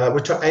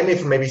 we're aiming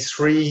for maybe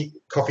 3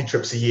 coffee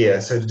trips a year,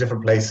 so to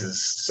different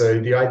places. So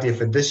the idea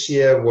for this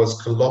year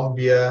was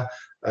Colombia,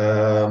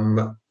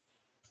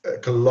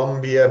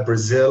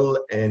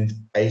 Brazil, and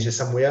Asia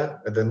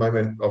somewhere. At the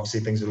moment,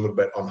 obviously things are a little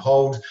bit on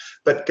hold,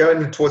 but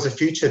going towards the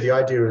future, the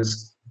idea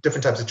is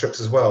different types of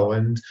trips as well.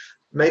 And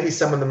maybe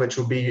some of them which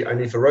will be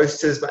only for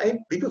roasters, but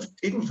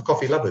even for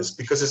coffee lovers,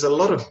 because there's a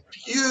lot of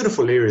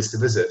beautiful areas to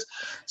visit.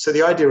 So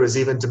the idea is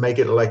even to make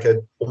it like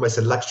almost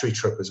a luxury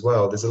trip as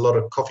well. There's a lot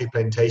of coffee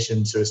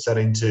plantations who are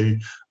starting to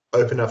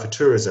open up for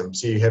tourism.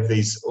 So you have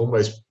these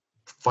almost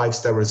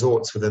 5-star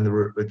resorts within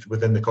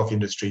the coffee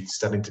industry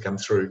starting to come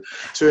through.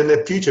 So in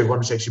the future, we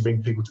want to actually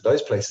bring people to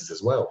those places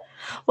as well.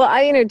 Well,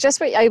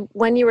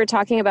 when you were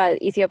talking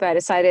about Ethiopia, I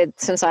decided,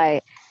 since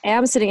I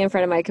am sitting in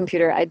front of my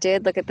computer, I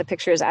did look at the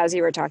pictures as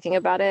you were talking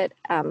about it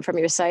from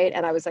your site,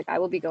 and I was like, I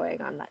will be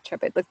going on that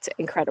trip. It looked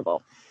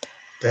incredible.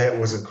 That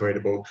was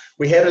incredible.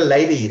 We had a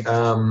lady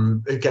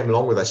who came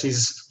along with us.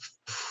 She's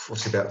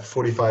about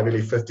 45,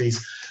 early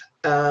 50s.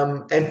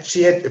 And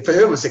for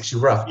her, it was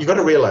actually rough. You've got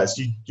to realize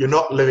you're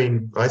not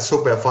living, I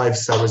talk about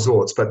 5-star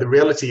resorts, but the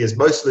reality is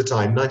most of the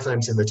time,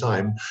 99% of the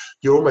time,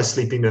 you're almost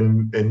sleeping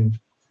in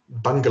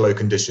bungalow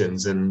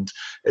conditions, and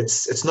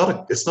it's not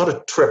a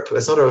trip,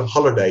 it's not a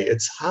holiday,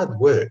 it's hard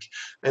work.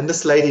 And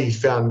this lady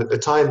found, at the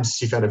times,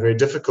 she found it very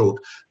difficult,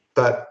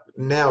 but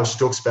now she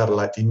talks about it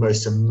like the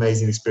most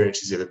amazing experience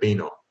she's ever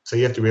been on. So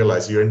you have to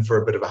realize you're in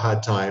for a bit of a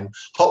hard time.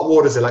 Hot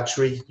water is a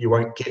luxury you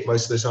won't get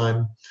most of the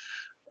time.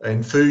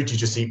 And food, you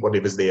just eat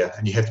whatever's there,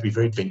 and you have to be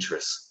very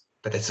adventurous.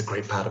 But that's a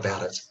great part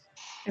about it.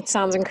 It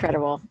sounds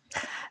incredible.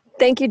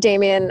 Thank you,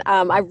 Damien.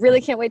 I really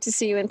can't wait to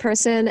see you in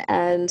person,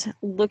 and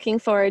looking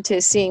forward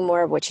to seeing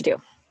more of what you do.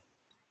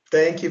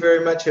 Thank you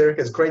very much,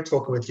 Erica. It's great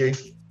talking with you.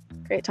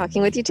 Great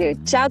talking with you too.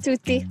 Ciao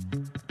tutti.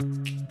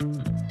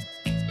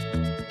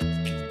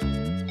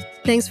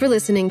 Thanks for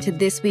listening to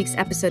this week's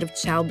episode of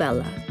Ciao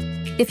Bella.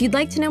 If you'd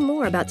like to know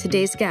more about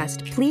today's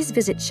guest, please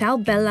visit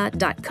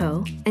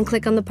ciaobella.co and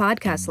click on the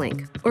podcast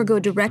link, or go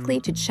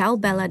directly to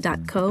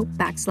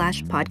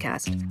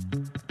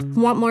ciaobella.co/podcast.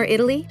 Want more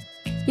Italy?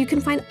 You can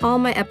find all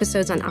my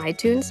episodes on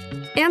iTunes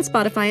and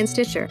Spotify and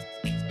Stitcher.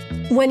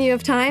 When you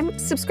have time,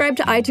 subscribe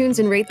to iTunes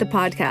and rate the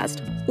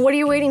podcast. What are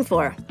you waiting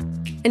for?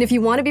 And if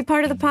you want to be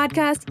part of the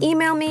podcast,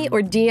 email me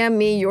or DM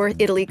me your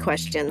Italy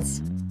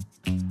questions.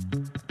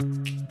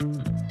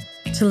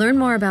 To learn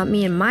more about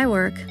me and my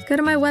work, go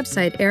to my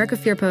website,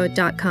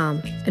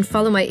 ericafirpo.com, and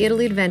follow my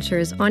Italy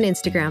adventures on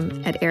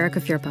Instagram at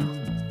ericafirpo.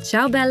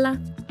 Ciao, Bella!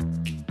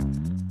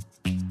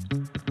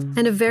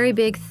 And a very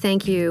big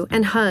thank you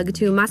and hug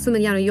to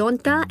Massimiliano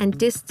Yonta and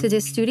Disc to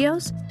Disc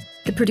Studios,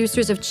 the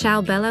producers of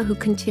Ciao Bella, who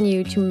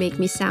continue to make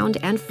me sound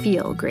and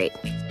feel great.